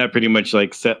 And that pretty much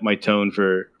like set my tone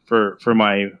for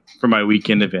my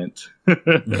weekend event.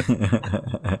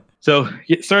 So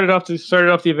started off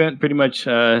the event pretty much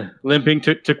limping.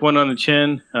 Took one on the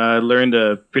chin. Learned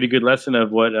a pretty good lesson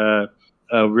of what a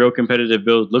real competitive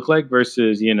build looked like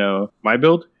versus my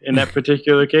build in that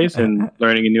particular case, and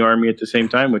learning a new army at the same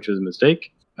time, which was a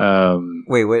mistake.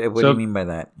 Wait, what do you mean by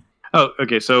that? Oh,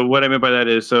 okay. So what I meant by that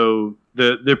is, so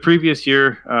the previous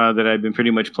year that I've been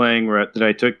pretty much playing, that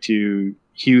I took to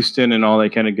Houston and all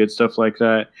that kind of good stuff like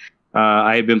that,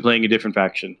 I had been playing a different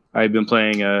faction. I had been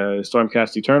playing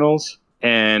Stormcast Eternals,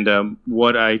 and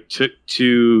what I took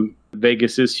to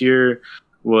Vegas this year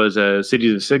was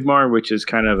Cities of Sigmar, which is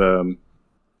kind of a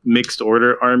mixed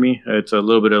order army. It's a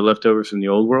little bit of leftovers from the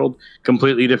old world.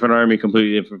 Completely different army,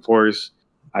 completely different force.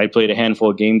 I played a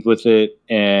handful of games with it,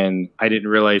 and I didn't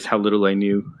realize how little I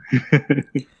knew.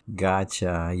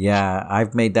 Gotcha. Yeah,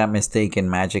 I've made that mistake in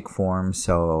Magic form.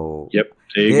 So yep,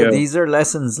 there you go. These are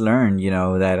lessons learned,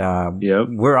 that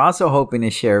we're also hoping to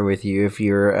share with you if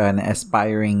you're an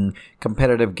aspiring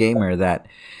competitive gamer, that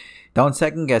don't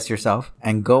second guess yourself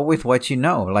and go with what you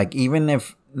know. Like, even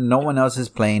if no one else is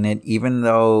playing it, even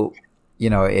though,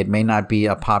 it may not be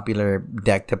a popular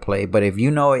deck to play, but if you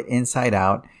know it inside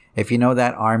out, if you know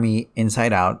that army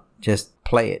inside out, just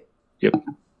play it. Yep.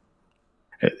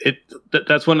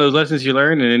 That's one of those lessons you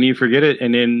learn, and then you forget it,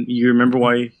 and then you remember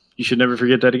why you should never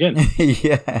forget that again.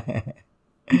 Yeah,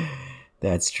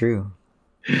 that's true.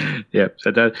 Yeah.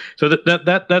 So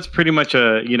that's pretty much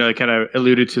kind of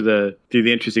alluded to the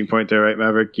interesting point there, right,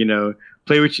 Maverick?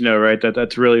 Play what you know, right?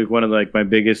 That's really one of like my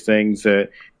biggest things that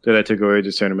I took away with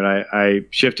this tournament. I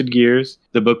shifted gears.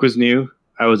 The book was new.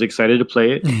 I was excited to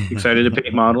play it, excited to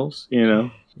paint models,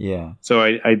 Yeah. So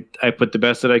I put the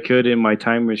best that I could in my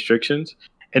time restrictions,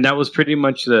 and that was pretty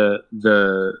much the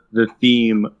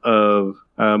theme of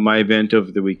my event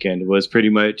over the weekend. Was pretty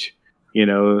much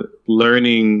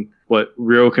learning what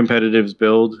real competitives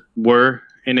build were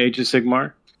in Age of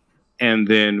Sigmar, and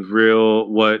then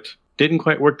what didn't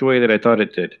quite work the way that I thought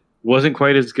it did. Wasn't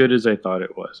quite as good as I thought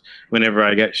it was. Whenever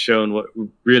I got shown what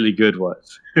really good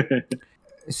was.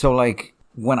 So like,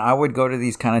 when I would go to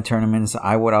these kind of tournaments,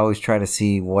 I would always try to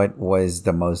see what was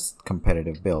the most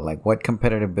competitive build. Like, what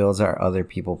competitive builds are other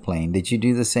people playing? Did you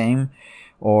do the same?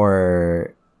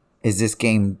 Or is this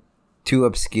game too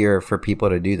obscure for people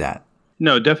to do that?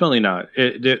 No, definitely not.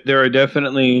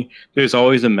 There's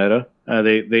always a meta.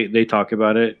 They talk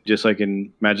about it, just like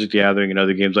in Magic the Gathering and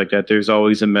other games like that. There's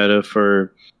always a meta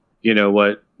for,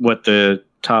 what the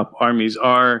top armies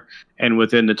are, and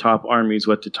within the top armies,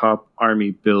 what the top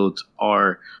army builds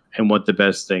are, and what the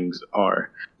best things are.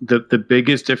 The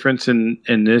biggest difference in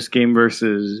this game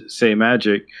versus, say,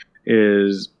 Magic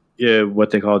is what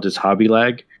they call just hobby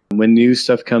lag. When new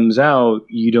stuff comes out,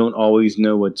 you don't always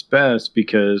know what's best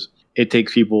because it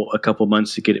takes people a couple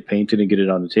months to get it painted and get it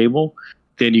on the table.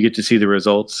 Then you get to see the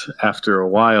results after a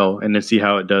while and then see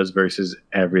how it does versus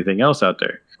everything else out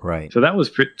there. Right. So that was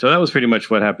pretty much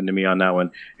what happened to me on that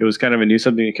one. It was kind of a new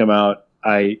something to come out.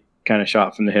 I kind of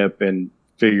shot from the hip and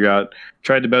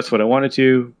tried the best what I wanted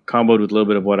to, comboed with a little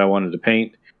bit of what I wanted to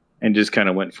paint, and just kind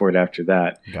of went for it after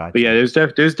that. Gotcha. But yeah, there's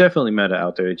definitely meta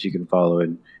out there that you can follow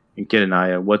and get an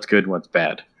eye on what's good and what's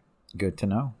bad. Good to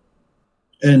know.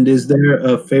 And is there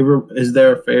a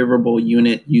favorable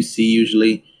unit you see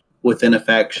usually within a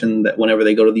faction that whenever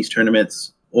they go to these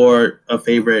tournaments, or a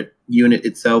favorite unit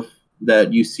itself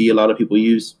that you see a lot of people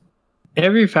use?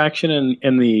 Every faction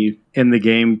in the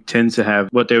game tends to have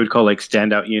what they would call like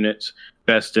standout units.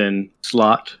 Best in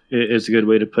slot is a good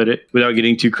way to put it, without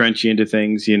getting too crunchy into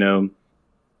things.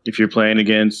 If you're playing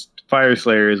against Fire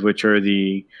Slayers, which are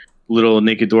the little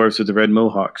naked dwarfs with the red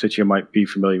mohawks that you might be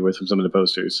familiar with from some of the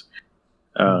posters.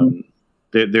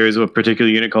 There's a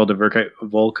particular unit called the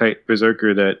Volkite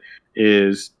Berserker that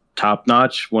is top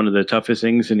notch, one of the toughest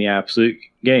things in the absolute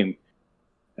game.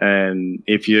 And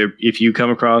if you come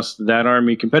across that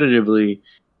army competitively,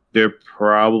 they're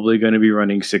probably going to be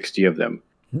running 60 of them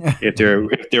if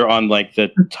they're on like the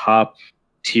top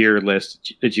tier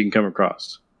list that you can come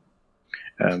across.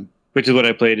 Which is what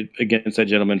I played against that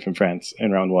gentleman from France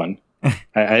in round 1.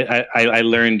 I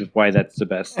learned why that's the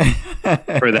best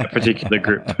for that particular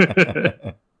group.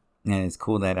 And it's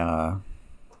cool that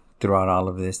throughout all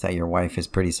of this, that your wife is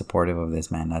pretty supportive of this,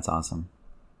 man. That's awesome.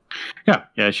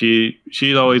 Yeah.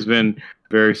 She's always been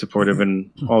very supportive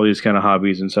in all these kind of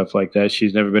hobbies and stuff like that.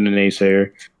 She's never been a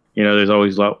naysayer. There's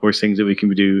always a lot worse things that we can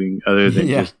be doing other than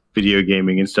just video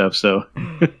gaming and stuff. So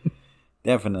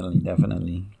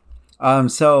definitely.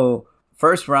 So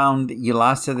first round, you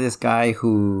lost to this guy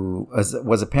who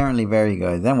was apparently very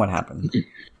good. Then what happened?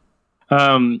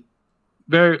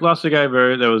 Lost to a guy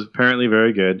that was apparently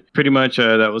very good. Pretty much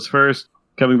that was first.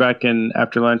 Coming back in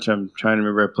after lunch, I'm trying to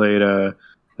remember. I played a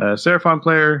Seraphon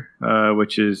player,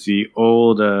 which is the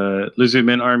old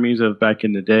Lizardmen armies of back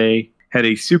in the day. Had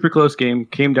a super close game.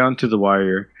 Came down to the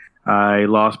wire. I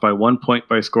lost by 1 point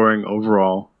by scoring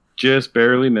overall. Just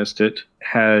barely missed it.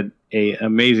 Had a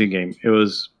amazing game. It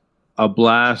was a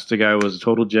blast. The guy was a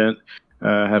total gent.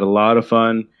 Had a lot of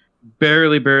fun.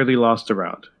 Barely lost a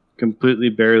round. Completely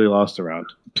barely lost a round.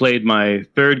 Played my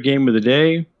third game of the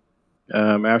day.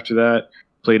 After that,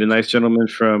 played a nice gentleman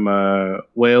from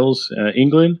Wales,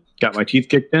 England. Got my teeth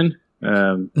kicked in.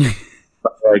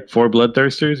 Like 4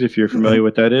 bloodthirsters, if you're familiar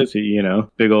with that is.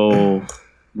 Big old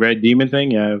red demon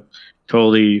thing. Yeah,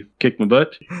 totally kicked my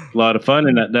butt. A lot of fun,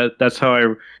 and that's how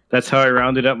I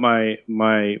rounded up my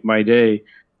day.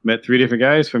 Met 3 different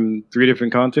guys from 3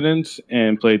 different continents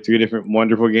and played 3 different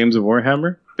wonderful games of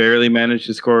Warhammer. Barely managed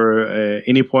to score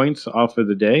any points off of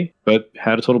the day, but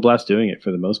had a total blast doing it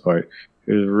for the most part.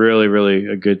 It was really, really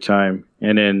a good time.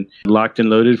 And then locked and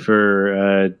loaded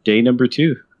for day number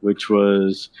 2, which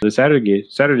was the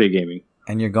Saturday gaming.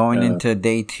 And you're going into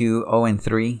day 2,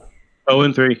 0-3?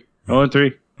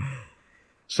 0-3.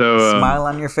 So smile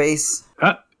on your face?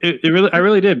 I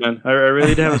really did, man. I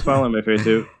really did have a smile on my face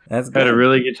too. That's good. Had a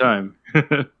really good time.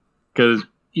 Because,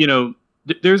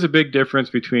 there's a big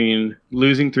difference between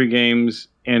losing 3 games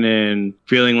and then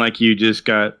feeling like you just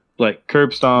got like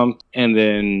curb stomped and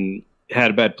then had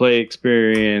a bad play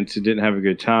experience and didn't have a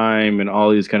good time and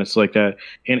all these kind of stuff like that.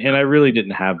 And I really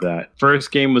didn't have that.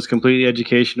 First game was completely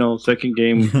educational. Second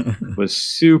game was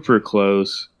super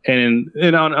close. And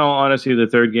in all honesty, the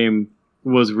third game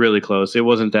was really close. It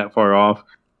wasn't that far off.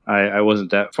 I wasn't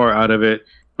that far out of it,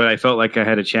 but I felt like I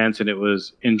had a chance and it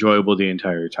was enjoyable the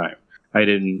entire time. I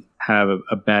didn't have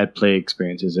a bad play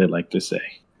experience, as I'd like to say.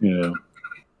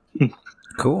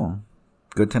 Cool.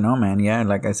 Good to know, man. Yeah,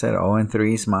 like I said,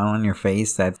 0-3, smile on your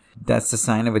face. That's the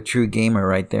sign of a true gamer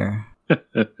right there.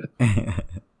 Go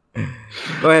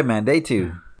ahead, man. Day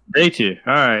 2. Day 2.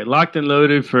 All right. Locked and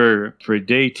loaded for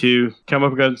day 2. Come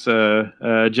up against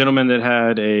a gentleman that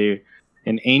had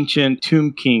an ancient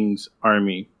Tomb Kings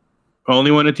army.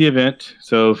 Only one at the event.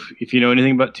 So if you know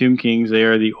anything about Tomb Kings, they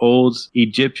are the old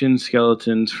Egyptian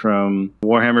skeletons from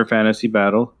Warhammer Fantasy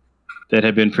Battle that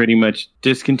have been pretty much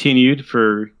discontinued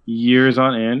for years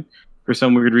on end. For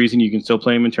some weird reason, you can still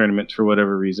play them in tournaments for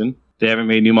whatever reason. They haven't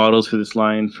made new models for this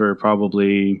line for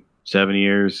probably 7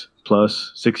 years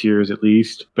plus, 6 years at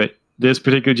least. But this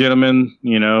particular gentleman,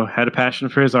 had a passion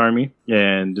for his army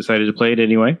and decided to play it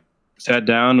anyway. Sat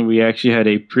down, and we actually had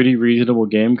a pretty reasonable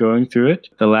game going through it.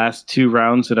 The last 2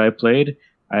 rounds that I played,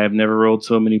 I have never rolled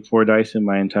so many poor dice in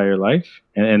my entire life.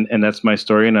 And that's my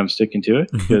story, and I'm sticking to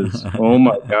it. Because, oh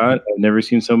my God, I've never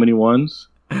seen so many ones.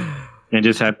 And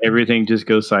just have everything just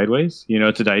go sideways.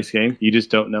 It's a dice game. You just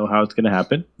don't know how it's going to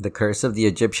happen. The curse of the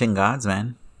Egyptian gods,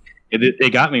 man. They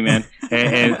got me, man.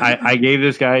 And I gave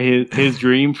this guy his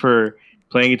dream for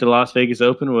playing at the Las Vegas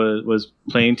Open was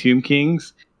playing Tomb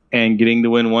Kings and getting to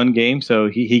win 1 game. So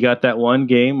he got that 1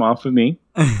 game off of me.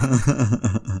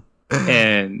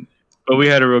 But we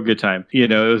had a real good time.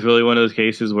 It was really one of those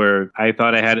cases where I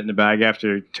thought I had it in the bag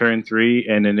after turn 3,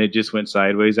 and then it just went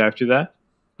sideways after that.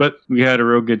 But we had a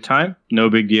real good time. No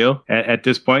big deal. At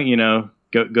this point, go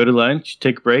to lunch,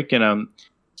 take a break, and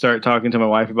start talking to my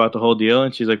wife about the whole deal,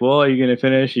 and she's like, "Well, are you gonna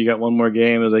finish? You got one more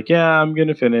game." I was like, "Yeah, I'm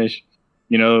gonna finish.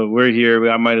 We're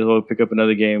here. I might as well pick up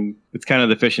another game." It's kind of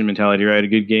the fishing mentality, right? A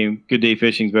good day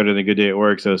fishing is better than a good day at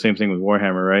work. So same thing with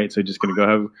Warhammer, right? So just gonna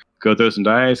go throw some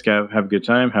dice, have a good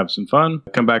time, have some fun.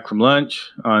 Come back from lunch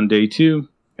on day 2,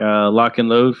 lock and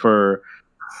load for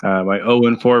my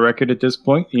 0-4 record at this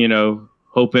point.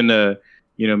 Hoping to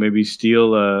maybe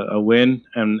steal a win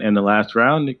in the last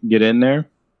round, get in there,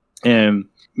 and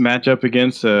match up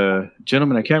against a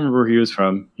gentleman. I can't remember where he was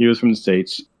from. He was from the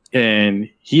States. And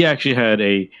he actually had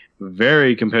a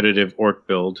very competitive orc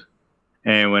build.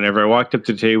 And whenever I walked up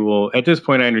to the table, at this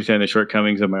point, I understand the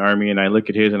shortcomings of my army. And I look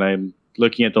at his and I'm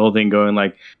looking at the whole thing going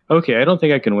like, okay, I don't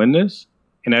think I can win this.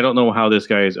 And I don't know how this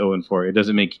guy is 0-4. It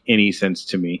doesn't make any sense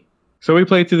to me. So we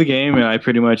played through the game and I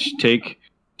pretty much take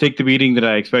the beating that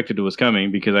I expected was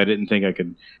coming because I didn't think I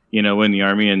could, win the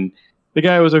army. And the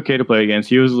guy was okay to play against.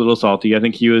 He was a little salty. I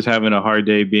think he was having a hard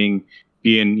day being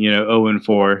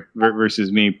 0-4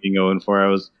 versus me being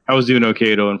 0-4. I was doing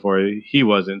okay at 0-4. He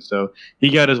wasn't. So he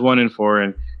got his 1-4,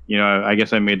 and I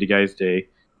guess I made the guy's day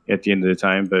at the end of the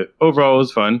time. But overall, it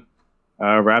was fun.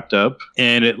 Wrapped up,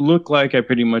 and it looked like I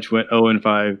pretty much went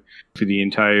 0-5 for the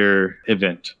entire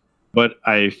event. But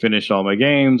I finished all my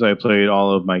games. I played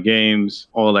all of my games,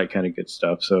 all that kind of good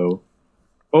stuff. So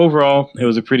overall, it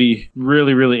was a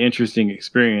really, really interesting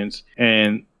experience.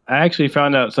 And I actually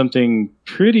found out something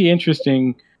pretty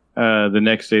interesting the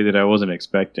next day that I wasn't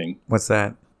expecting. What's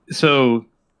that? So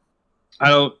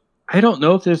I don't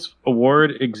know if this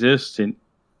award exists in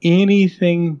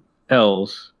anything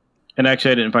else. And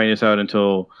actually, I didn't find this out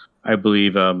until I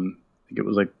believe I think it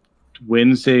was like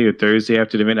Wednesday or Thursday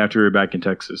after the event, after we were back in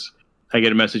Texas. I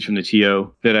get a message from the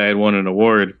TO that I had won an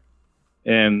award.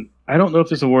 And I don't know if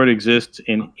this award exists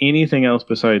in anything else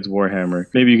besides Warhammer.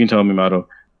 Maybe you can tell me, Mato.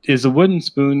 Is the wooden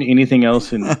spoon anything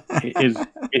else? Is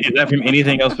that from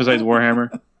anything else besides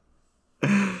Warhammer?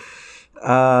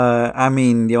 I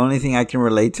mean, the only thing I can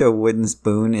relate to a wooden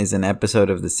spoon is an episode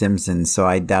of The Simpsons, so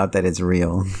I doubt that it's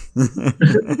real.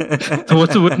 So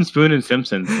what's a wooden spoon in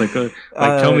Simpsons?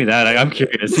 Tell me that. I'm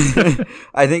curious.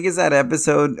 I think it's that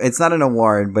episode. It's not an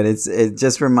award, but it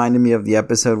just reminded me of the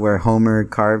episode where Homer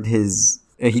carved his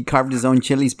own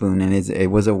chili spoon, and it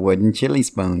was a wooden chili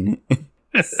spoon.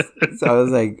 So I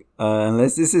was like,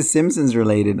 unless this is Simpsons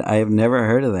related, I have never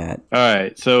heard of that. All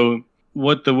right. So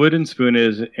what the wooden spoon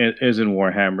is in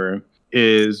Warhammer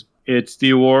is it's the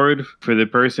award for the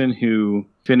person who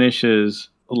finishes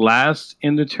last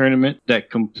in the tournament that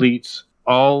completes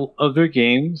all of their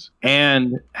games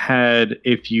and had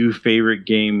a few favorite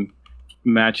game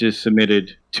matches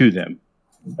submitted to them.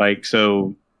 For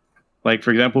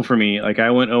example, for me, I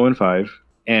went 0-5.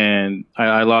 And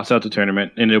I lost out the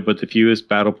tournament, ended up with the fewest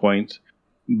battle points.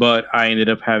 But I ended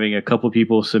up having a couple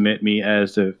people submit me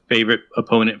as the favorite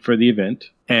opponent for the event.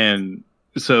 And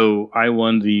so I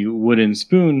won the Wooden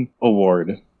Spoon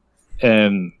Award.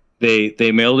 And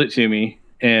they mailed it to me.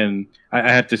 And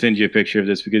I have to send you a picture of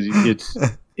this because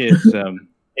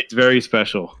it's very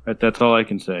special. That's all I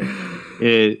can say.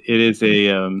 It is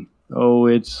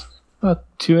it's about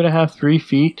 2.5, 3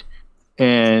 feet.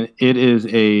 And it is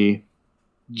a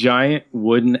giant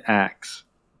wooden axe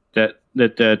that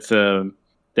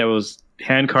was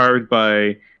hand carved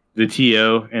by the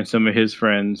TO and some of his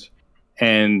friends,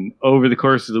 and over the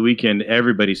course of the weekend,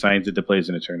 everybody signs it that plays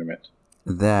in a tournament.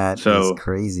 That is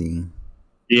crazy.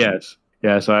 Yes,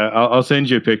 yeah. So I'll send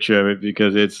you a picture of it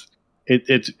because it's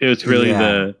really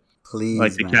the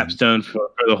capstone for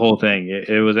the whole thing.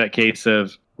 It was that case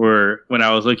of where when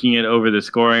I was looking at over the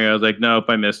scoring, I was like, nope,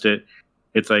 I missed it.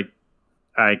 It's like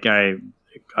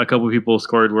a couple of people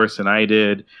scored worse than I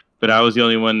did, but I was the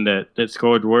only one that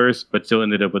scored worse, but still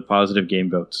ended up with positive game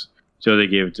votes. So they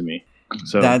gave it to me.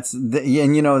 So this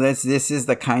is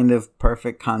the kind of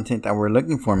perfect content that we're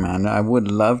looking for, man. I would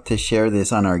love to share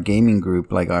this on our gaming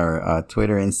group, like our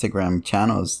Twitter, Instagram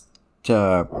channels,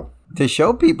 to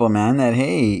show people, man, that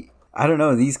hey, I don't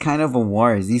know, these kind of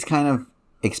awards, these kind of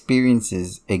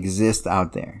experiences exist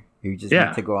out there. You just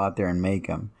need to go out there and make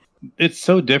them. It's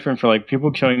so different for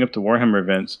people showing up to Warhammer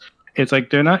events. It's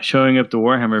like they're not showing up to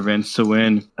Warhammer events to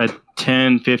win a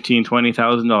 $10,000, $15,000,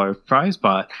 $20,000 prize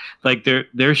pot.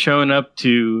 They're showing up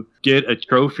to get a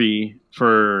trophy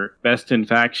for best in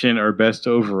faction or best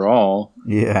overall.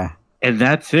 Yeah, and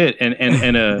that's it. And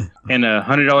a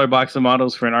 $100 box of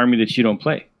models for an army that you don't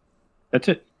play. That's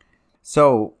it.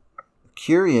 So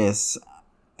curious.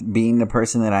 Being the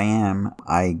person that I am,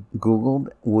 I googled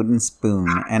wooden spoon,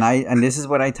 and this is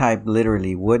what I typed,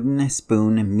 literally, wooden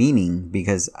spoon meaning,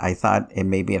 because I thought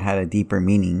maybe it had a deeper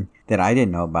meaning that I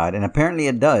didn't know about, and apparently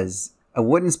it does. A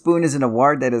wooden spoon is an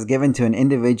award that is given to an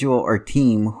individual or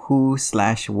team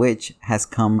who/which has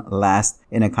come last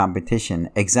in a competition.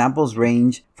 Examples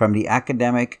range from the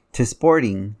academic to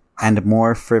sporting and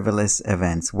more frivolous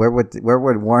events. Where would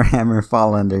Warhammer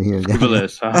fall under here?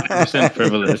 Frivolous, 100%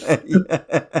 frivolous.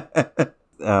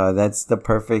 That's the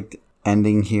perfect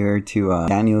ending here to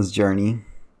Daniel's journey.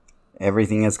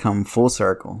 Everything has come full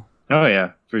circle. Oh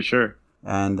yeah, for sure.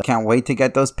 And I can't wait to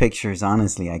get those pictures.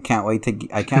 Honestly, I can't wait to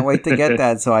get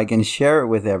that so I can share it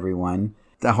with everyone.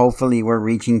 Hopefully, we're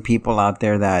reaching people out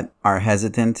there that are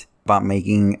hesitant about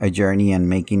making a journey and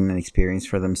making an experience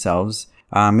for themselves.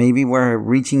 Maybe we're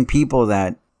reaching people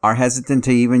that are hesitant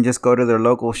to even just go to their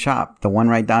local shop, the one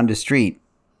right down the street,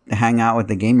 hang out with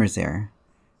the gamers there.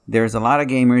 There's a lot of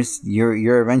gamers.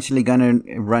 You're eventually gonna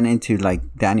run into, like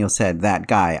Daniel said, that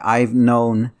guy. I've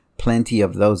known plenty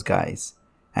of those guys.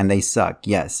 And they suck,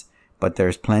 yes. But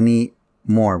there's plenty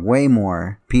more, way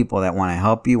more people that want to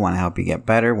help you get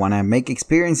better, want to make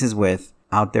experiences with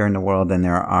out there in the world than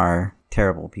there are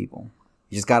terrible people.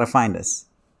 You just got to find us.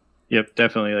 Yep,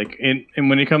 definitely. Like, and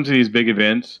when it comes to these big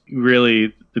events,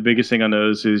 really the biggest thing on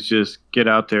those is just get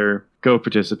out there, go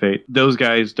participate. Those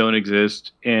guys don't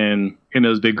exist in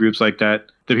those big groups like that.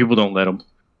 The people don't let them.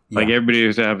 Yeah. Like,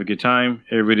 everybody's there to have a good time.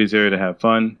 Everybody's there to have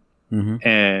fun. Mm-hmm.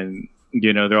 And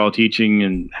they're all teaching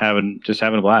and having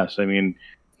a blast. I mean,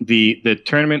 the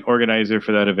tournament organizer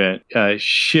for that event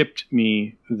shipped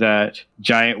me that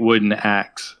giant wooden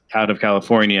axe out of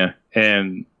California,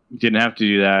 and didn't have to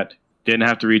do that. Didn't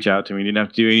have to reach out to me. Didn't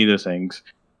have to do any of those things.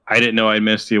 I didn't know I'd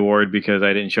missed the award because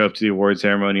I didn't show up to the award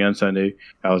ceremony on Sunday.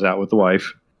 I was out with the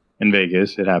wife in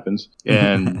Vegas. It happens.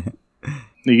 And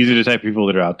these are the type of people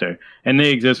that are out there. And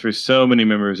they exist for so many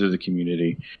members of the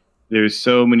community. There's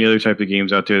so many other types of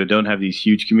games out there that don't have these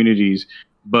huge communities,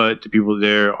 but the people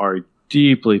there are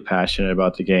deeply passionate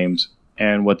about the games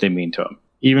and what they mean to them.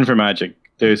 Even for Magic,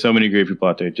 there's so many great people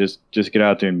out there. Just get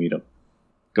out there and meet them.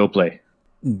 Go play.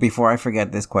 Before I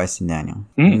forget this question, Daniel.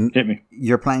 Hit me.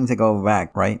 You're planning to go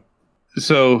back, right?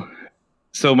 So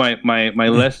my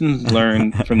lessons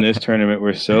learned from this tournament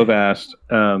were so vast.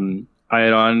 I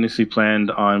had honestly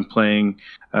planned on playing.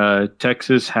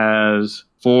 Texas has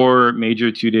 4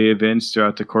 major 2-day events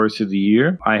throughout the course of the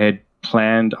year. I had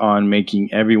planned on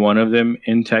making every one of them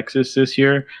in Texas this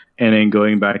year, and then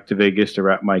going back to Vegas to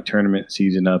wrap my tournament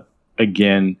season up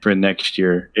again for next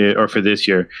year, or for this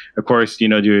year. Of course, due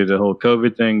to the whole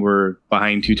COVID thing, we're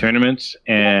behind 2 tournaments,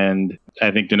 and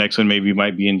I think the next one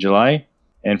might be in July.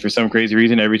 And for some crazy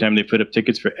reason, every time they put up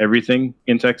tickets for everything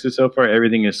in Texas so far,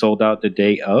 everything is sold out the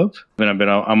day of. And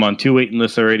I'm on 2 waiting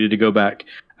lists already to go back.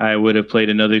 I would have played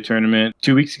another tournament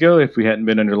 2 weeks ago if we hadn't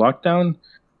been under lockdown.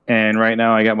 And right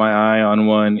now I got my eye on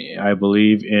one, I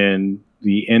believe, in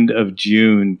the end of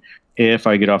June if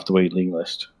I get off the waiting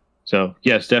list. So,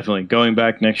 yes, definitely. Going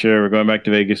back next year. We're going back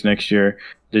to Vegas next year.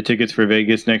 The tickets for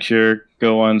Vegas next year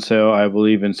go on sale, I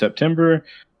believe, in September.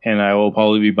 And I will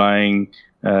probably be buying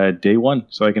day 1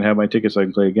 so I can have my tickets so I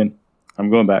can play again. I'm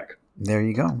going back. There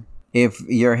you go. If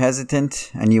you're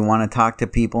hesitant and you want to talk to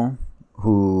people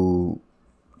who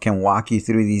can walk you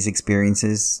through these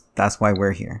experiences, that's why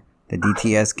we're here. The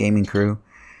DTS Gaming Crew.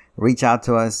 Reach out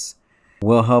to us.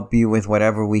 We'll help you with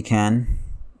whatever we can,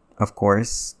 of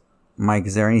course. Mike,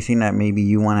 is there anything that maybe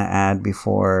you want to add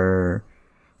before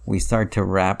we start to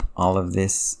wrap all of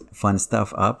this fun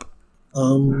stuff up?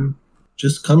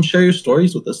 Just come share your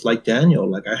stories with us, like Daniel.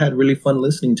 Like, I had really fun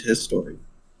listening to his story.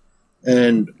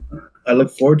 And I look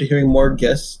forward to hearing more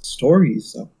guest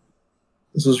stories. So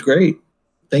this was great.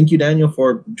 Thank you, Daniel,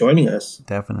 for joining us.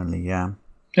 Definitely, yeah.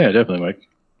 Yeah, definitely, Mike.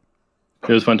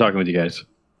 It was fun talking with you guys.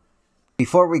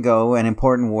 Before we go, an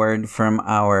important word from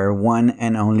our one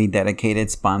and only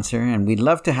dedicated sponsor. And we'd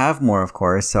love to have more, of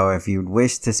course. So if you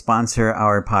wish to sponsor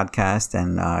our podcast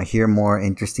and hear more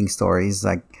interesting stories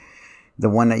like the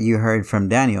one that you heard from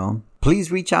Daniel,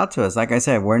 please reach out to us. Like I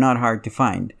said, we're not hard to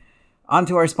find. On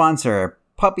to our sponsor,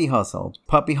 Puppy Hustle.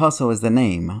 Puppy Hustle is the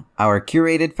name. Our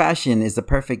curated fashion is the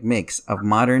perfect mix of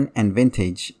modern and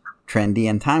vintage, trendy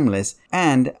and timeless,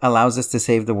 and allows us to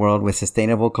save the world with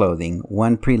sustainable clothing,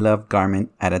 one pre-loved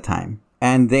garment at a time.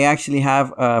 And they actually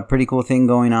have a pretty cool thing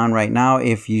going on right now.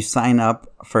 If you sign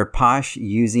up for Posh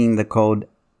using the code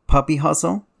Puppy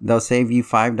Hustle, they'll save you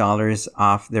 $5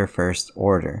 off their first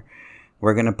order.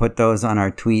 We're going to put those on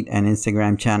our tweet and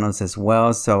Instagram channels as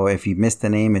well. So if you missed the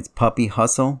name, it's Puppy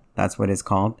Hustle. That's what it's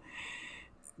called.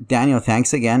 Daniel,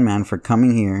 thanks again, man, for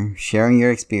coming here, sharing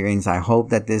your experience. I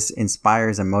hope that this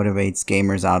inspires and motivates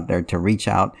gamers out there to reach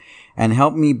out and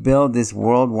help me build this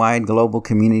worldwide global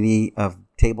community of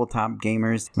tabletop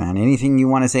gamers. Man, anything you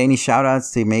want to say? Any shout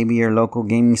outs to maybe your local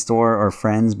gaming store or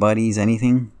friends, buddies,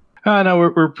 anything?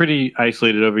 No, we're pretty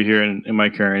isolated over here in my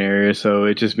current area, so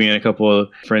it's just me and a couple of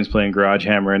friends playing Garage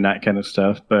Hammer and that kind of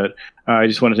stuff. But I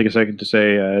just want to take a second to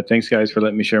say thanks, guys, for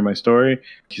letting me share my story.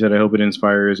 He said I hope it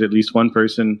inspires at least one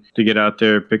person to get out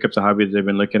there, pick up the hobby that they've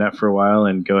been looking at for a while,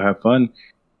 and go have fun.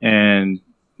 And,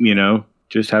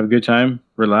 just have a good time,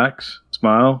 relax,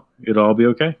 smile. It'll all be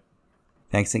okay.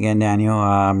 Thanks again,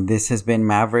 Daniel. This has been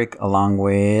Maverick along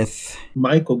with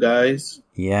Michael, guys.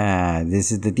 Yeah,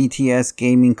 this is the DTS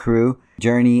Gaming Crew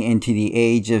Journey into the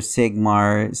Age of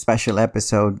Sigmar special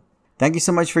episode. Thank you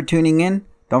so much for tuning in.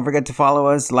 Don't forget to follow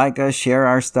us, like us, share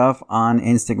our stuff on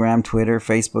Instagram, Twitter,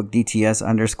 Facebook,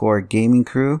 DTS_Gaming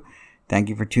Crew. Thank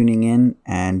you for tuning in,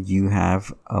 and you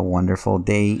have a wonderful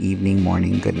day, evening,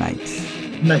 morning. Good night.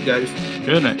 Good night, guys.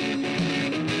 Good night.